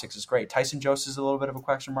their top six is great. Tyson Jost is a little bit of a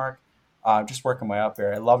question mark. Just working my way up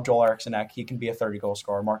here. I love Joel Eriksson Ek. He can be a 30-goal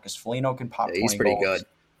scorer. Marcus Foligno can pop 20 goals. He's pretty good.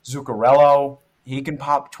 Zuccarello, he can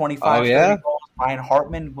pop 25, 30 goals. Ryan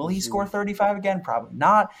Hartman, will he score 35 again? Probably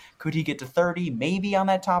not. Could he get to 30? Maybe on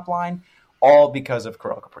that top line. All because of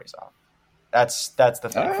Kirill Kaprizov. That's the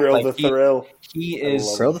thing. Kirill the Thrill. He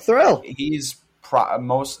is Kirill the Thrill. He's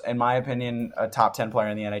most, in my opinion, a top 10 player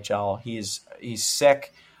in the NHL. He's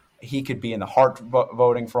sick. He could be in the Hart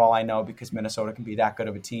voting for all I know because Minnesota can be that good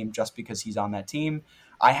of a team just because he's on that team.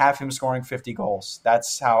 I have him scoring 50 goals.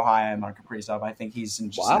 That's how high I am on Kaprizov. I think he's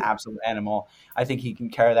just an absolute animal. I think he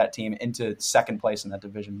can carry that team into second place in that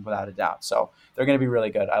division without a doubt. So they're going to be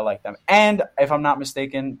really good. I like them. And if I'm not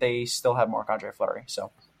mistaken, they still have Marc-Andre Fleury.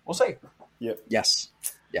 So we'll see. Yep. Yes.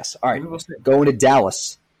 All right. Going to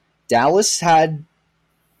Dallas. Dallas had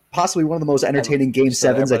possibly one of the most entertaining Game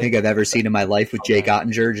 7s I think I've ever seen in my life with Jake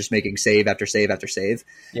Ottinger just making save after save after save.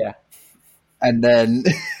 Yeah. And then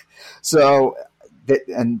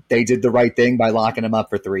they did the right thing by locking him up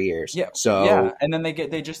for 3 years. Yeah. So yeah. And then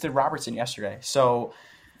they just did Robertson yesterday. So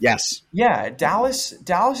yes. Yeah, Dallas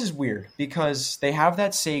is weird because they have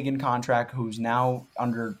that Sagan contract who's now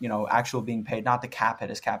under, actual being paid, not the cap hit.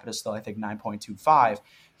 His cap hit is still, I think, 9.25.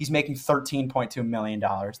 He's making $13.2 million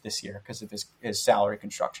this year because of his salary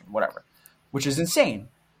construction, whatever, which is insane.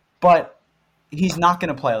 But he's not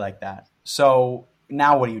going to play like that. So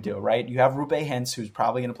now what do you do, right? You have Rupe Hintz, who's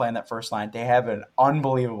probably going to play in that first line. They have an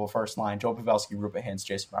unbelievable first line, Joe Pavelski, Rupe Hintz,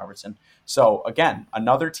 Jason Robertson. So, again,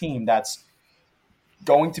 another team that's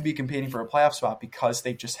going to be competing for a playoff spot because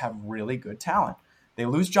they just have really good talent. They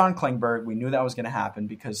lose John Klingberg. We knew that was going to happen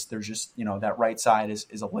because there's just, that right side is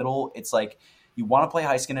a little – it's like – you want to play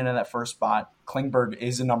Heiskanen in that first spot. Klingberg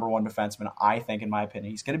is a number one defenseman, I think, in my opinion.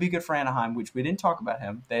 He's going to be good for Anaheim, which we didn't talk about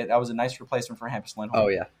him. That was a nice replacement for Hampus Lindholm. Oh,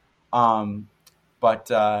 yeah. But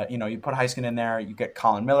you put Heiskanen in there. You get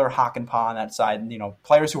Colin Miller, Hakanpää on that side,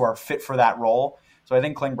 players who are fit for that role. So I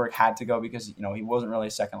think Klingberg had to go because, he wasn't really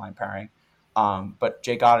a second-line pairing. But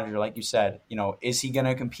Jake Ottinger, like you said, is he going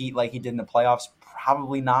to compete like he did in the playoffs?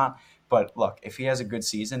 Probably not. But, look, if he has a good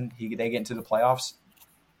season, they get into the playoffs,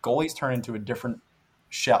 goalies turn into a different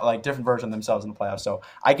different version of themselves in the playoffs. So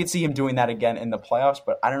I could see him doing that again in the playoffs,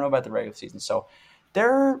 but I don't know about the regular season. So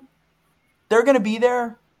they're going to be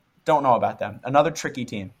there. Don't know about them. Another tricky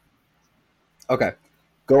team. Okay.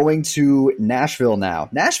 Going to Nashville now.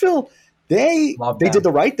 Nashville, they did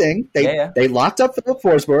the right thing. They locked up Philip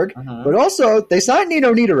Forsberg, but also they signed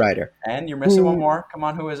Nino Niederreiter. And you're missing one more. Come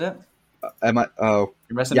on, who is it? You're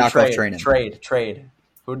missing Yakov Trade.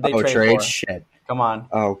 Who did they trade trade? for? Shit. Come on.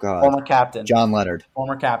 Oh, God. Former captain. John Leonard.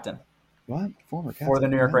 Former captain. What? Former captain? For the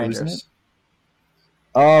New York Rangers.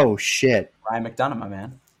 Oh, shit. Ryan McDonough, my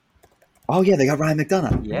man. Oh, yeah, they got Ryan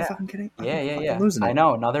McDonough. Yeah. Are you fucking kidding? Yeah. Losing it. I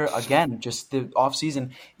know. Another, again, just the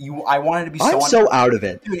offseason. I wanted to be I'm so out of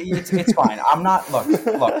it. Dude, it's fine. I'm not, look,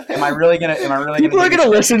 am I really going to. People are going to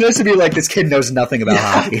listen to this and be like, this kid knows nothing about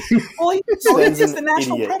hockey. Well, he's just the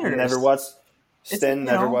National idiot. Predators. Stan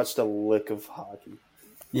never watched a lick of hockey.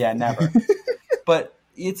 Yeah, never. But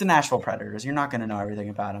it's the Nashville Predators. You're not going to know everything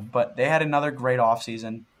about them. But they had another great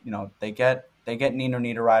offseason. They get They get Nino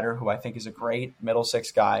Niederreiter, who I think is a great middle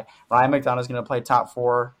six guy. Ryan McDonough's going to play top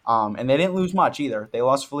four. And they didn't lose much either. They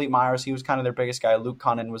lost Philippe Myers. He was kind of their biggest guy. Luke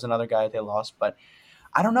Cunnin was another guy they lost. But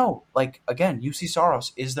I don't know. Like, again, UC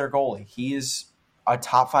Saros is their goalie. He is a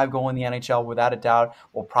top 5 goal in the NHL without a doubt.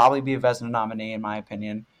 Will probably be a Vezina nominee, in my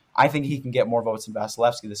opinion. I think he can get more votes than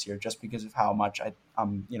Vasilevsky this year just because of how much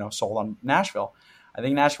I'm sold on Nashville. I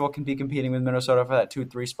think Nashville can be competing with Minnesota for that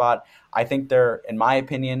 2-3 spot. I think they're, in my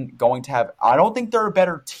opinion, going to have – I don't think they're a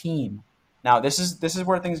better team. Now, this is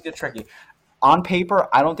where things get tricky. On paper,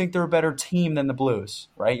 I don't think they're a better team than the Blues,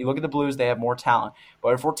 right? You look at the Blues, they have more talent.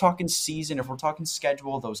 But if we're talking season, if we're talking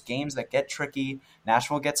schedule, those games that get tricky,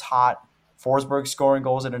 Nashville gets hot, Forsberg scoring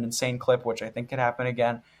goals at an insane clip, which I think could happen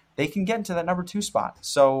again, they can get into that number 2 spot.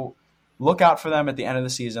 So look out for them at the end of the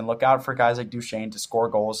season. Look out for guys like Duchesne to score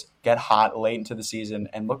goals, get hot late into the season,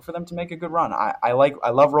 and look for them to make a good run. I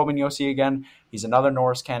love Roman Josi again. He's another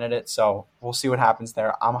Norris candidate, so we'll see what happens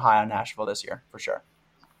there. I'm high on Nashville this year for sure.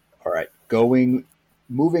 All right,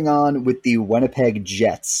 moving on with the Winnipeg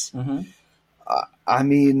Jets. Mm-hmm. I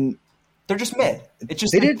mean, they're just mid. It's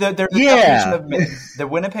just they're the definition of mid. The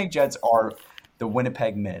Winnipeg Jets are the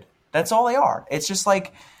Winnipeg mid. That's all they are. It's just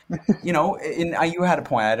like, you had a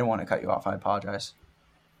point. I didn't want to cut you off. I apologize.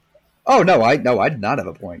 Oh no, I did not have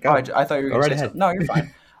a point. I thought you were going to say something. No, you're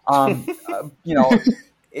fine.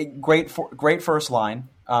 Great first line.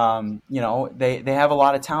 They have a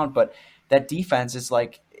lot of talent, but that defense is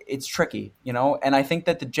like, it's tricky, and I think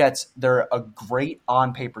that the Jets, they're a great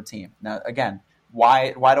on paper team. Now, again,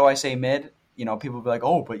 why do I say mid? People will be like,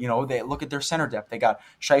 oh, but they look at their center depth. They got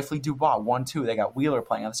Scheifele, Dubois, 1-2. They got Wheeler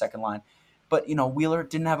playing on the second line. But, Wheeler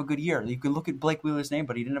didn't have a good year. You could look at Blake Wheeler's name,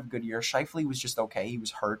 but he didn't have a good year. Scheifele was just okay. He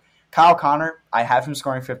was hurt. Kyle Connor, I have him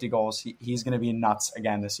scoring 50 goals. He's going to be nuts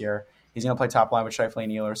again this year. He's going to play top line with Scheifele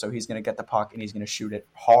and Wheeler, so he's going to get the puck, and he's going to shoot it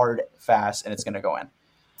hard, fast, and it's going to go in.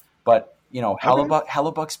 But,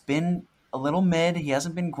 Hellebuck's been a little mid. He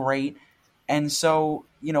hasn't been great. And so,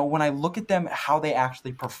 when I look at them, how they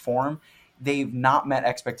actually perform, they've not met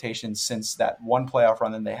expectations since that one playoff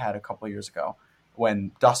run that they had a couple of years ago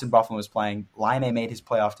when Dustin Bufflin was playing. Laine made his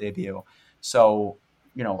playoff debut. So,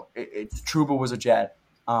 Trouba was a Jet.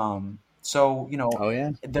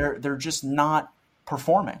 They're just not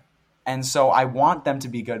performing. And so I want them to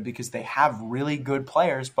be good because they have really good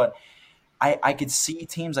players, but I could see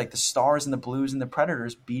teams like the Stars and the Blues and the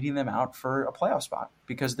Predators beating them out for a playoff spot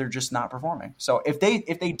because they're just not performing. So if they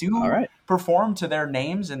do perform to their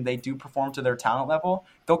names and they do perform to their talent level,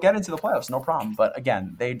 they'll get into the playoffs, no problem. But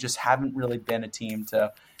again, they just haven't really been a team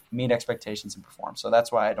to meet expectations and perform. So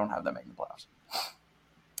that's why I don't have them making the playoffs.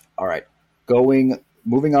 All right,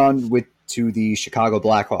 moving on to the Chicago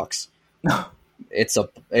Blackhawks. It's a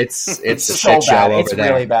shit show over there. It's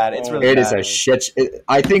really bad. It is a shit.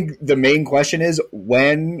 I think the main question is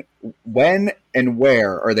when and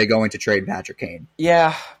where are they going to trade Patrick Kane?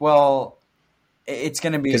 Yeah, well, it's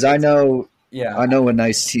going to be because I know a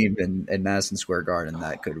nice team in Madison Square Garden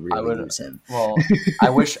that could really use him. Well, I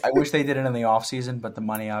wish they did it in the offseason, but the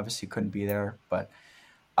money obviously couldn't be there. But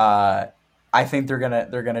I think they're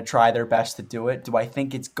gonna try their best to do it. Do I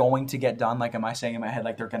think it's going to get done? Like, am I saying in my head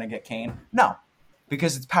like they're gonna get Kane? No.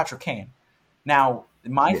 Because it's Patrick Kane. Now,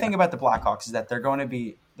 my thing about the Blackhawks is that they're going to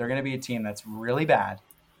be a team that's really bad.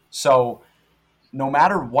 So, no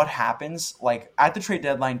matter what happens, like at the trade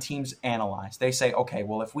deadline, teams analyze. They say, okay,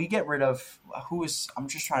 well, if we get rid of I'm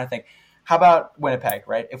just trying to think. How about Winnipeg,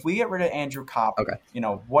 right? If we get rid of Andrew Kopp,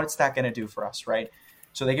 what's that going to do for us, right?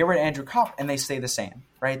 So they get rid of Andrew Kopp and they stay the same,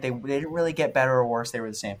 right? They didn't really get better or worse. They were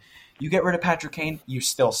the same. You get rid of Patrick Kane, you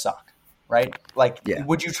still suck. Right?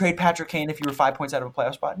 Would you trade Patrick Kane if you were 5 points out of a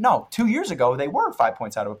playoff spot? No. 2 years ago, they were 5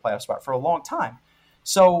 points out of a playoff spot for a long time.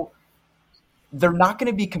 So they're not going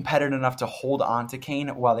to be competitive enough to hold on to Kane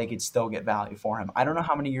while they could still get value for him. I don't know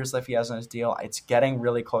how many years left he has on his deal. It's getting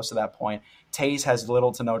really close to that point. Taves has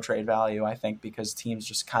little to no trade value, I think, because teams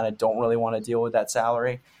just kind of don't really want to deal with that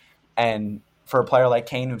salary. And for a player like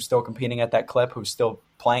Kane, who's still competing at that clip, who's still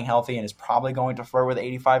playing healthy and is probably going to flirt with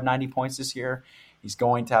 85, 90 points this year, he's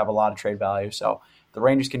going to have a lot of trade value. So if the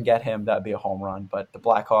Rangers can get him, that'd be a home run. But the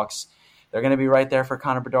Blackhawks, they're going to be right there for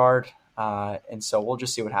Connor Bedard. And so we'll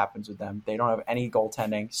just see what happens with them. They don't have any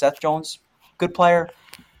goaltending. Seth Jones, good player,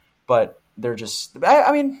 but they're just –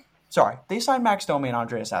 they signed Max Domi and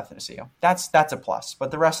Andreas Athanasiou. That's a plus.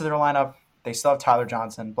 But the rest of their lineup, they still have Tyler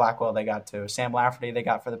Johnson, Blackwell they got to, Sam Lafferty they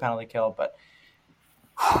got for the penalty kill. But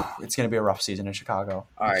it's going to be a rough season in Chicago.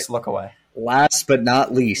 All right. Just look away. Last but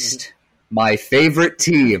not least – my favorite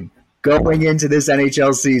team going into this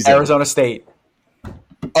NHL season. Arizona State.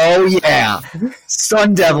 Oh, yeah.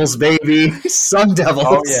 Sun Devils, baby. Sun Devils.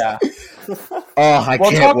 Oh, yeah. I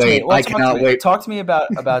can't wait. I cannot wait. Talk to me about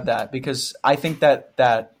that, because I think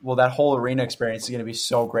that whole arena experience is going to be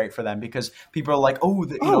so great for them, because people are like,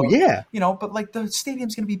 but like the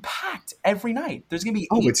stadium's going to be packed every night. There's going to be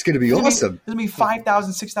it's going to be awesome. There's going to be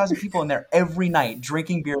 5,000, 6,000 people in there every night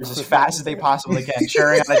drinking beers as fast as they possibly can,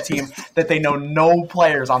 cheering on a team that they know no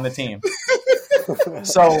players on the team.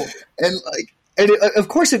 Of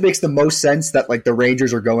course, it makes the most sense that like the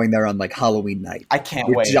Rangers are going there on like Halloween night. I can't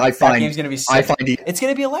wait. That game's going to be sick. It's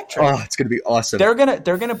going to be electric. Oh, it's going to be awesome. They're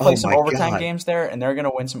gonna play some overtime games there, and they're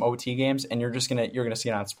gonna win some OT games, and you're gonna see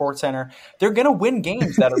it on SportsCenter. They're gonna win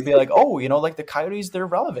games that'll be like, like the Coyotes, they're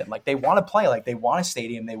relevant. Like they want to play. Like they want a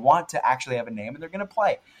stadium. They want to actually have a name, and they're gonna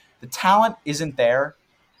play. The talent isn't there.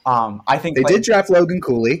 I think they did draft Logan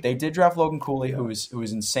Cooley. They did draft Logan Cooley, who is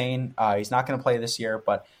insane. He's not going to play this year,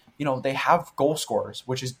 but they have goal scorers,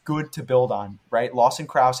 which is good to build on, right? Lawson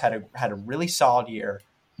Krause had a really solid year.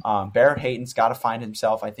 Barrett Hayton's got to find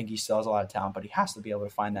himself. I think he still has a lot of talent, but he has to be able to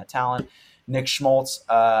find that talent. Nick Schmaltz,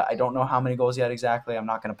 I don't know how many goals he had exactly. I'm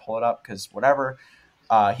not going to pull it up because whatever.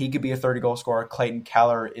 He could be a 30-goal scorer. Clayton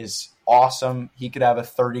Keller is awesome. He could have a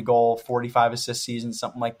 30-goal, 45-assist season,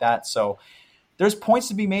 something like that. So there's points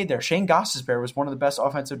to be made there. Shane Gostisbehere was one of the best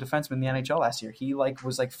offensive defensemen in the NHL last year. He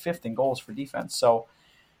was fifth in goals for defense. So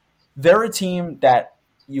they're a team that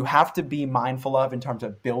you have to be mindful of in terms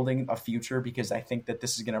of building a future, because I think that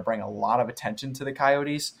this is going to bring a lot of attention to the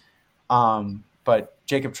Coyotes. But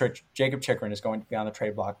Jacob Chychrun is going to be on the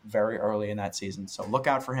trade block very early in that season, so look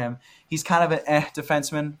out for him. He's kind of an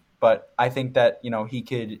defenseman, but I think that he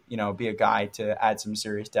could be a guy to add some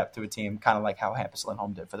serious depth to a team, kind of like how Hampus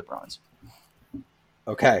Lindholm did for the Bruins.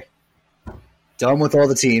 Okay. Done with all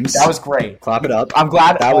the teams. That was great. Clap it up. I'm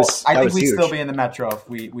glad. I think we'd huge. still be in the Metro if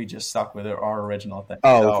we just stuck with our original thing.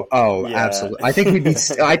 Yeah. Absolutely. I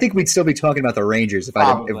think we'd still be talking about the Rangers if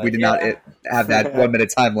we did not have that 1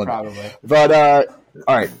 minute time limit. Probably. But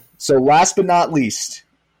all right. So last but not least,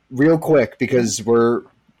 real quick, because we're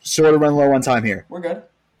sort of running low on time here. We're good.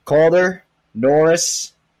 Calder,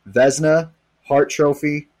 Norris, Vezina, Hart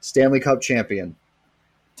Trophy, Stanley Cup champion.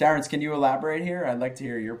 Terrence, can you elaborate here? I'd like to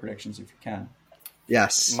hear your predictions if you can.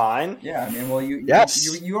 Yes. Mine? Yeah, I mean, well,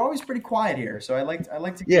 you're always pretty quiet here, so I like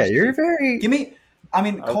to. Yeah, you're very. Give me. I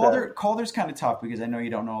mean, Okay. Calder's kind of tough because I know you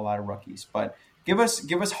don't know a lot of rookies, but give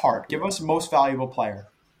us Hart. Give us most valuable player.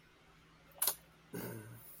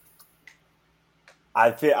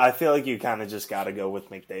 I feel like you kind of just got to go with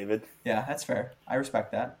McDavid. Yeah, that's fair. I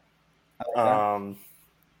respect that. I like that.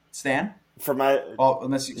 Stan? For my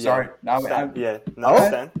sorry. Stan.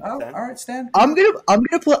 Stan. Oh, all right, Stan. I'm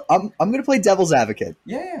gonna play devil's advocate.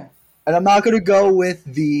 Yeah. And I'm not gonna go with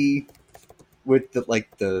the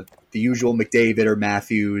usual McDavid or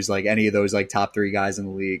Matthews, like any of those like top three guys in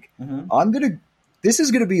the league. Mm-hmm. This is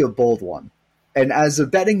gonna be a bold one. And as a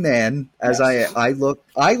betting man, as I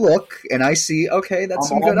look and I see, okay, that's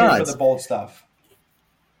some good odds. For the bold stuff.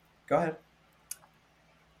 Go ahead.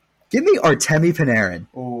 Give me Artemi Panarin.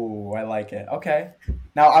 Ooh, I like it. Okay.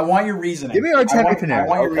 Now I want your reasoning. Give me Artemi Panarin. I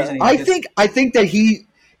want your reasoning. I think that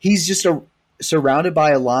he's just surrounded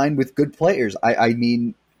by a line with good players. I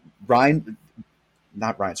mean,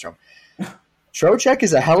 not Ryan Strome. Trocheck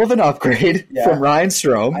is a hell of an upgrade from Ryan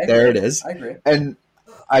Strome. There it is. I agree. And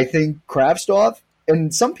I think Kravtsov,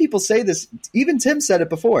 and some people say this, even Tim said it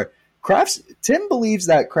before. Tim believes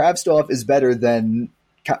that Kravtsov is better than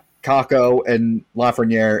Kakko and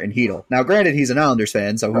Lafreniere and Hedl. Now, granted, he's an Islanders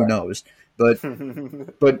fan, so who knows? But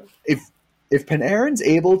if Panarin's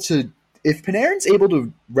able to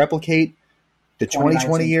replicate the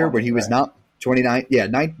 2020 year where he was not 29, the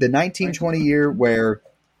 1920 year where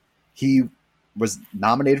he was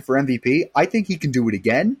nominated for MVP, I think he can do it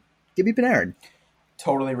again. Give me Panarin.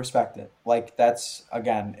 Totally respect it. Like that's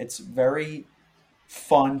again, it's very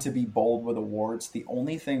fun to be bold with awards. The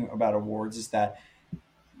only thing about awards is that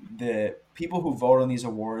the people who vote on these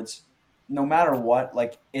awards, no matter what,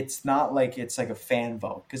 like it's not like it's like a fan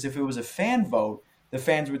vote. Because if it was a fan vote, the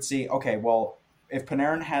fans would see, okay, well, if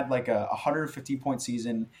Panarin had like a 150-point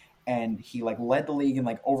season and he like led the league in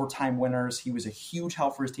like overtime winners, he was a huge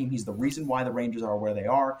help for his team. He's the reason why the Rangers are where they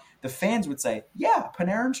are. The fans would say, yeah,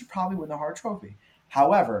 Panarin should probably win the Hart Trophy.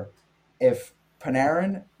 However, if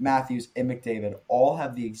Panarin, Matthews, and McDavid all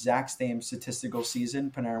have the exact same statistical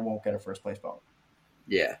season, Panarin won't get a first place vote.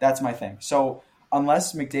 Yeah. That's my thing. So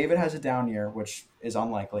unless McDavid has a down year, which is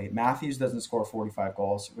unlikely, Matthews doesn't score 45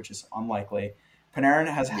 goals, which is unlikely, Panarin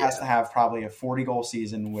has to have probably a 40-goal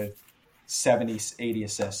season with 70, 80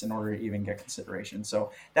 assists in order to even get consideration.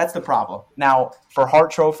 So that's the problem. Now, for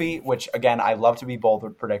Hart Trophy, which, again, I love to be bold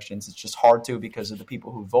with predictions. It's just hard to because of the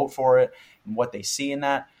people who vote for it and what they see in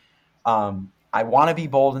that. I want to be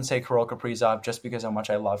bold and say Kirill Kaprizov just because how much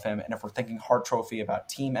I love him. And if we're thinking Hart Trophy about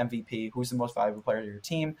team MVP, who's the most valuable player to your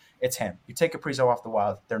team, it's him. You take Kaprizov off the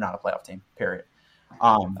Wild, they're not a playoff team, period.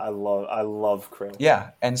 I love Kirill.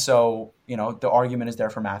 Yeah, and so, the argument is there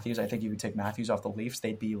for Matthews. I think you would take Matthews off the Leafs,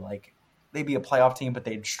 they'd be a playoff team, but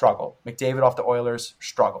they'd struggle. McDavid off the Oilers,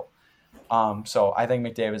 struggle. So I think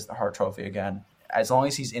McDavid's the Hart Trophy again. As long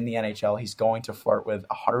as he's in the NHL, he's going to flirt with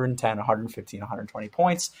 110, 115, 120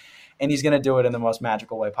 points, and he's going to do it in the most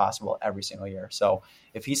magical way possible every single year. So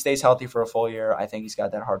if he stays healthy for a full year, I think he's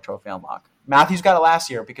got that Hart Trophy on lock. Matthews got it last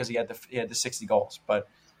year because he had the 60 goals, but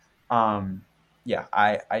yeah,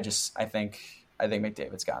 I think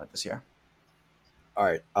McDavid's got it this year. All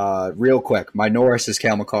right, real quick, my Norris is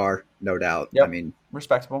Cale Makar, no doubt. Yep. I mean,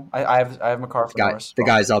 respectable. I have Makar for Norris. The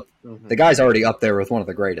guy's up. Mm-hmm. The guy's already up there with one of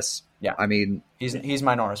the greatest. Yeah, I mean, he's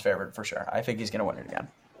my Norris favorite for sure. I think he's going to win it again.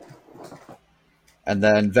 And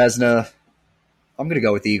then Vezina, I'm going to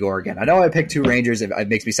go with Igor again. I know I picked two Rangers. It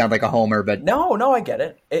makes me sound like a homer, but no, I get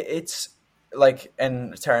it. It's like,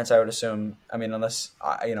 and Terence, I would assume. I mean, unless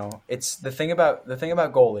it's the thing about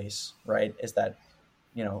goalies, right? Is that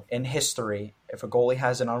in history, if a goalie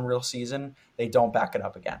has an unreal season, they don't back it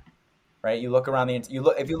up again, right? You look around if you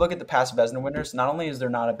look at the past Vezina winners, not only is there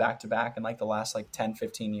not a back-to-back in like the last 10,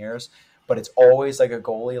 15 years, but it's always like a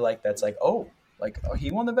goalie that's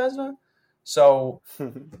he won the Vezina. So,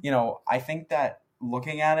 I think that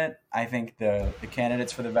looking at it, I think the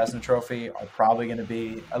candidates for the Vezina Trophy are probably going to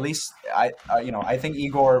be, at least, I think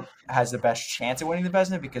Igor has the best chance at winning the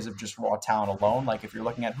Vezina because of just raw talent alone. Like, if you're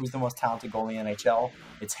looking at who's the most talented goalie in NHL,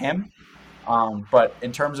 it's him. But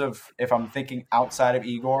in terms of, if I'm thinking outside of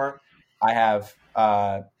Igor, I have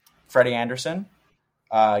Freddie Anderson,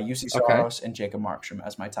 UC Saros, and Jacob Markstrom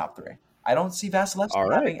as my top three. I don't see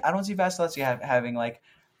Vasilevsky having like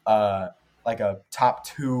a top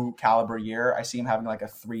 2 caliber year. I see him having like a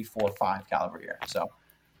 3, 4, 5 caliber year. So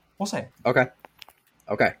we'll see. Okay.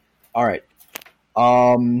 All right.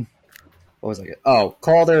 What was I getting? Oh,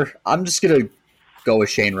 Calder. I'm just gonna go with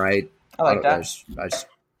Shane Wright. I like that.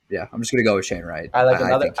 I'm just gonna go with Shane Wright. I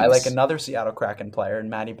like another Seattle Kraken player, and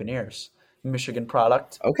Matty Beniers, Michigan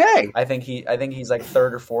product. Okay. I think he's like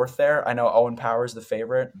 3rd or 4th there. I know Owen Power's the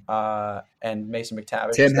favorite, and Mason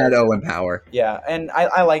McTavish. Tim had Owen Power. Yeah, and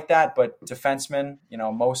I like that, but defenseman,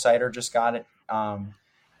 Mo Seider just got it.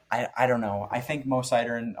 I don't know. I think Mo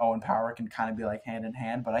Seider and Owen Power can kind of be like hand in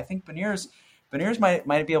hand, but I think Beniers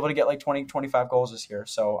might be able to get like 20, 25 goals this year.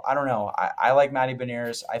 So I don't know. I like Matty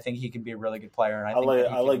Beniers. I think he can be a really good player. And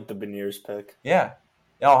I like the Beniers pick. Yeah.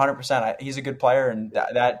 No, 100%. He's a good player, and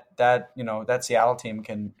that Seattle team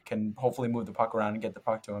can hopefully move the puck around and get the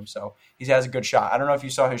puck to him. So he has a good shot. I don't know if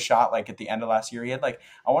you saw his shot at the end of last year. He had I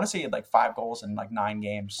want to say he had 5 goals in 9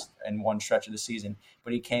 games in one stretch of the season.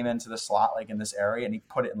 But he came into the slot in this area and he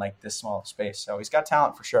put it in this small space. So he's got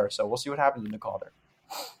talent for sure. So we'll see what happens in the Calder.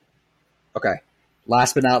 Okay.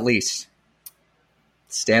 Last but not least,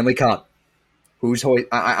 Stanley Cup. Who's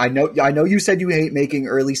I know you said you hate making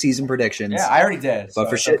early season predictions. Yeah, I already did. But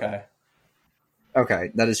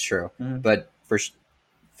okay, that is true. Mm-hmm. But for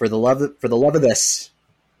the love of this,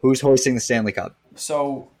 who's hoisting the Stanley Cup?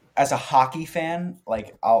 So as a hockey fan, I'm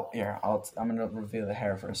going to reveal the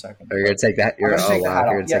hair for a second. Are you going to take that?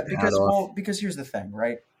 Because here's the thing,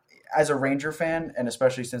 right? As a Ranger fan, and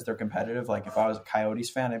especially since they're competitive, if I was a Coyotes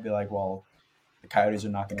fan, I'd be like, well, the Coyotes are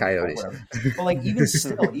not going to win whatever. But even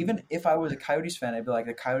still, even if I was a Coyotes fan, I'd be like,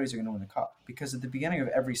 the Coyotes are going to win the Cup. Because at the beginning of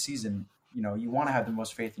every season, you want to have the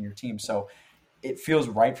most faith in your team. So it feels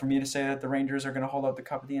right for me to say that the Rangers are going to hold up the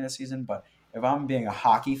Cup at the end of the season. But if I'm being a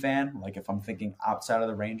hockey fan, if I'm thinking outside of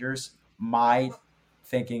the Rangers, my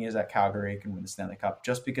thinking is that Calgary can win the Stanley Cup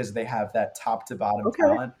just because they have that top to bottom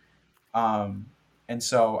talent. And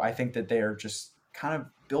so I think that they are just kind of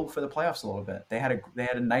built for the playoffs a little bit. They had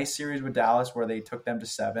a nice series with Dallas where they took them to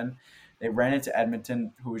 7. They ran into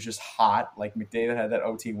Edmonton, who was just hot. McDavid had that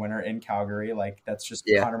OT winner in Calgary. That's just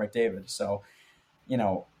Connor McDavid. So,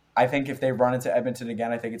 I think if they run into Edmonton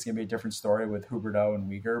again, I think it's going to be a different story with Huberdeau and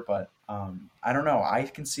Weegar. But I don't know. I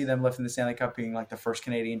can see them lifting the Stanley Cup, being the first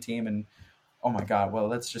Canadian team. And oh my God, well,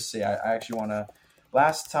 let's just see. I actually want to.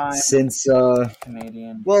 Last time since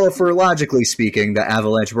Canadian. Well, if we're logically speaking, the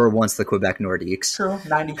Avalanche were once the Quebec Nordiques. True,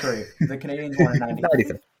 93. The Canadians won in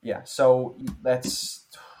 93. Yeah, so that's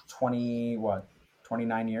 29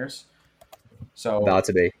 years. So about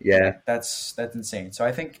to be, yeah. That's insane. So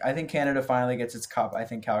I think Canada finally gets its cup. I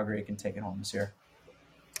think Calgary can take it home this year.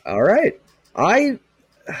 All right,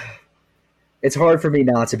 it's hard for me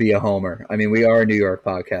not to be a homer. I mean, we are a New York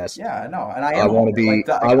podcast. Yeah, I know, and I want to be.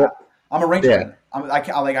 I'm a Ranger fan. like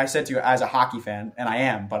I said to you, as a hockey fan, and I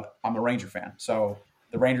am, but I'm a Ranger fan. So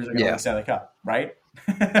the Rangers are going to win the Stanley Cup, right?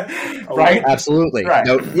 Right? Absolutely. Right.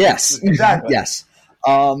 No, yes. Exactly. Yes.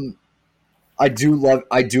 I do love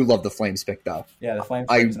the Flames pick though. Yeah, the Flames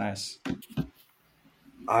pick is nice.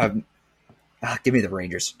 Give me the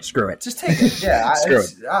Rangers. Screw it. Just take it. Yeah, Screw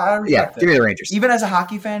it. I respect it. Give me the Rangers. Even as a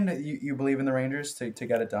hockey fan, you believe in the Rangers to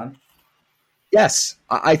get it done? Yes,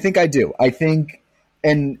 I think I do. I think,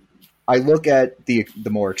 and I look at the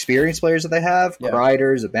more experienced players that they have,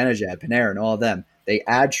 Kreider, Zibanejad, Panarin, all of them. They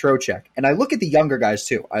add Trocheck, and I look at the younger guys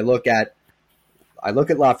too. I look at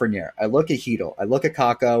Lafreniere. I look at Hedl. I look at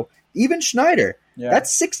Kakko. Even Schneider. Yeah.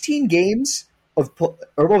 That's 16 games of,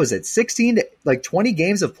 or what was it? 16 to 20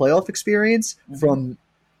 games of playoff experience from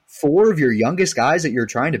 4 of your youngest guys that you're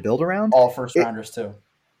trying to build around. All first rounders too.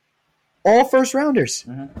 All first rounders.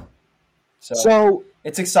 Mm-hmm. So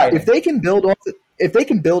it's exciting if they can build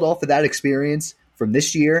off of that experience from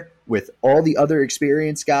this year with all the other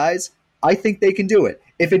experienced guys. I think they can do it.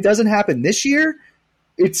 If it doesn't happen this year,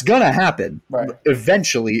 it's gonna happen. Right.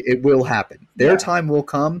 Eventually, it will happen. Their time will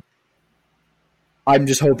come. I'm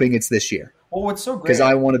just hoping it's this year. Well, what's so great because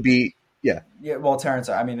I want to be. Yeah. Yeah. Well, Terrence,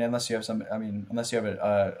 unless you have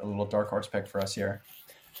a little dark horse pick for us here.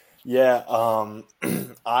 Yeah. I'm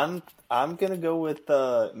gonna go with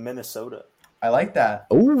Minnesota. I like that.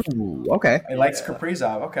 Oh, okay. He likes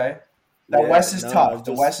Kaprizov. Okay. That West is tough.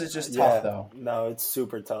 The West is just tough, though. No, it's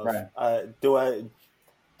super tough. Right. Do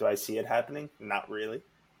I see it happening? Not really.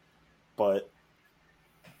 But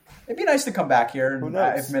it'd be nice to come back here who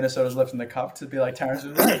knows? If Minnesota's lifting the cup to be like Terrence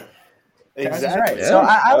was right. Exactly. Right. Yeah. So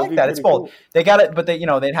I like that. It's bold. Cool. They got it, but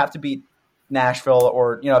they'd have to beat Nashville,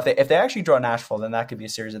 or if they actually draw Nashville, then that could be a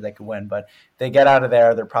series that they could win. But they get out of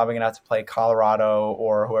there, they're probably gonna have to play Colorado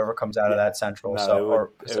or whoever comes out of that Central. No,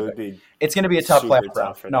 it would be. It's gonna be a tough playoff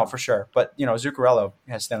round. No, for sure. But Zuccarello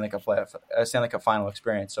has Stanley Cup final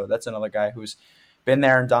experience, so that's another guy who's been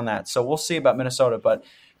there and done that. So we'll see about Minnesota. But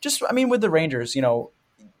with the Rangers,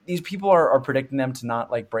 these people are predicting them to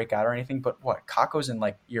not break out or anything. But what? Kakko's in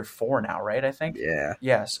year 4 now, right? I think. Yeah.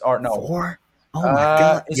 Yes. Or no. 4. Oh, my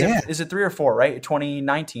God. Is it 3 or 4, right?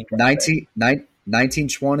 2019. 19,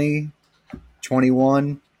 20,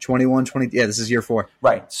 21, 20. Yeah, this is year 4.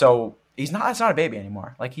 Right. So it's not a baby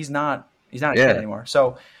anymore. He's not a kid anymore.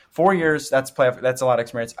 So 4 years, that's a lot of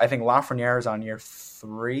experience. I think Lafreniere is on year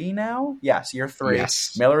 3 now. Yes, year 3.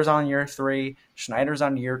 Yes. Miller's on year 3. Schneider's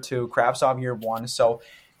on year 2. Kravtsov year 1. So,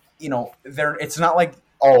 it's not like,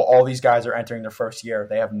 all these guys are entering their first year.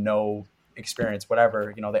 They have no experience,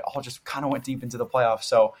 whatever. They all just kind of went deep into the playoffs.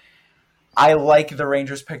 So I like the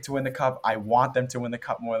Rangers pick to win the cup. I want them to win the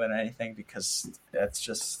cup more than anything because that's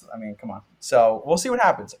just, come on. So we'll see what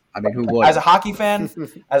happens. Who would? As a hockey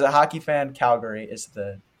fan, Calgary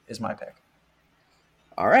is my pick.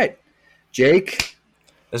 All right, Jake.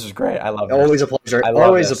 This was great. I love it. Always a pleasure.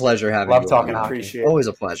 Always a pleasure having you. Love talking hockey. Always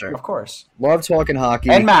a pleasure. Of course. Love talking hockey.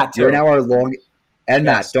 And Matt too. You're now our long. And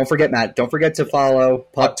Matt, don't forget Matt. Don't forget to follow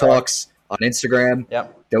PuckTalks on Instagram.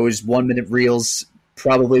 Yep. Those 1-minute reels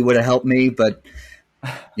probably would have helped me, but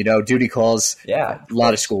duty calls. Yeah. A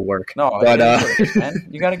lot of schoolwork. No, but man,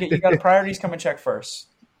 you got priorities come and check first.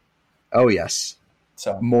 Oh yes.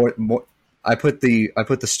 So more. I put the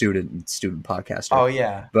student podcast. Oh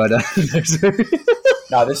yeah. But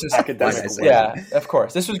no, this is academic. Yeah, of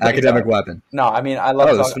course. This was great, academic weapon. No, I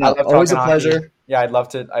love talking. Always a pleasure. Hockey. Yeah, I'd love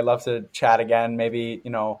to chat again. Maybe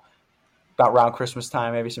about around Christmas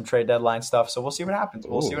time, maybe some trade deadline stuff. So we'll see what happens.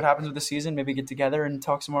 We'll see what happens with the season. Maybe get together and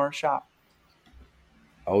talk some more shop.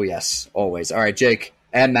 Oh yes, always. All right, Jake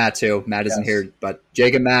and Matt too. Matt isn't here, but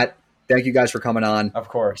Jake and Matt, thank you guys for coming on. Of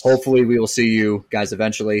course. Hopefully, we will see you guys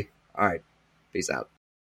eventually. All right, peace out.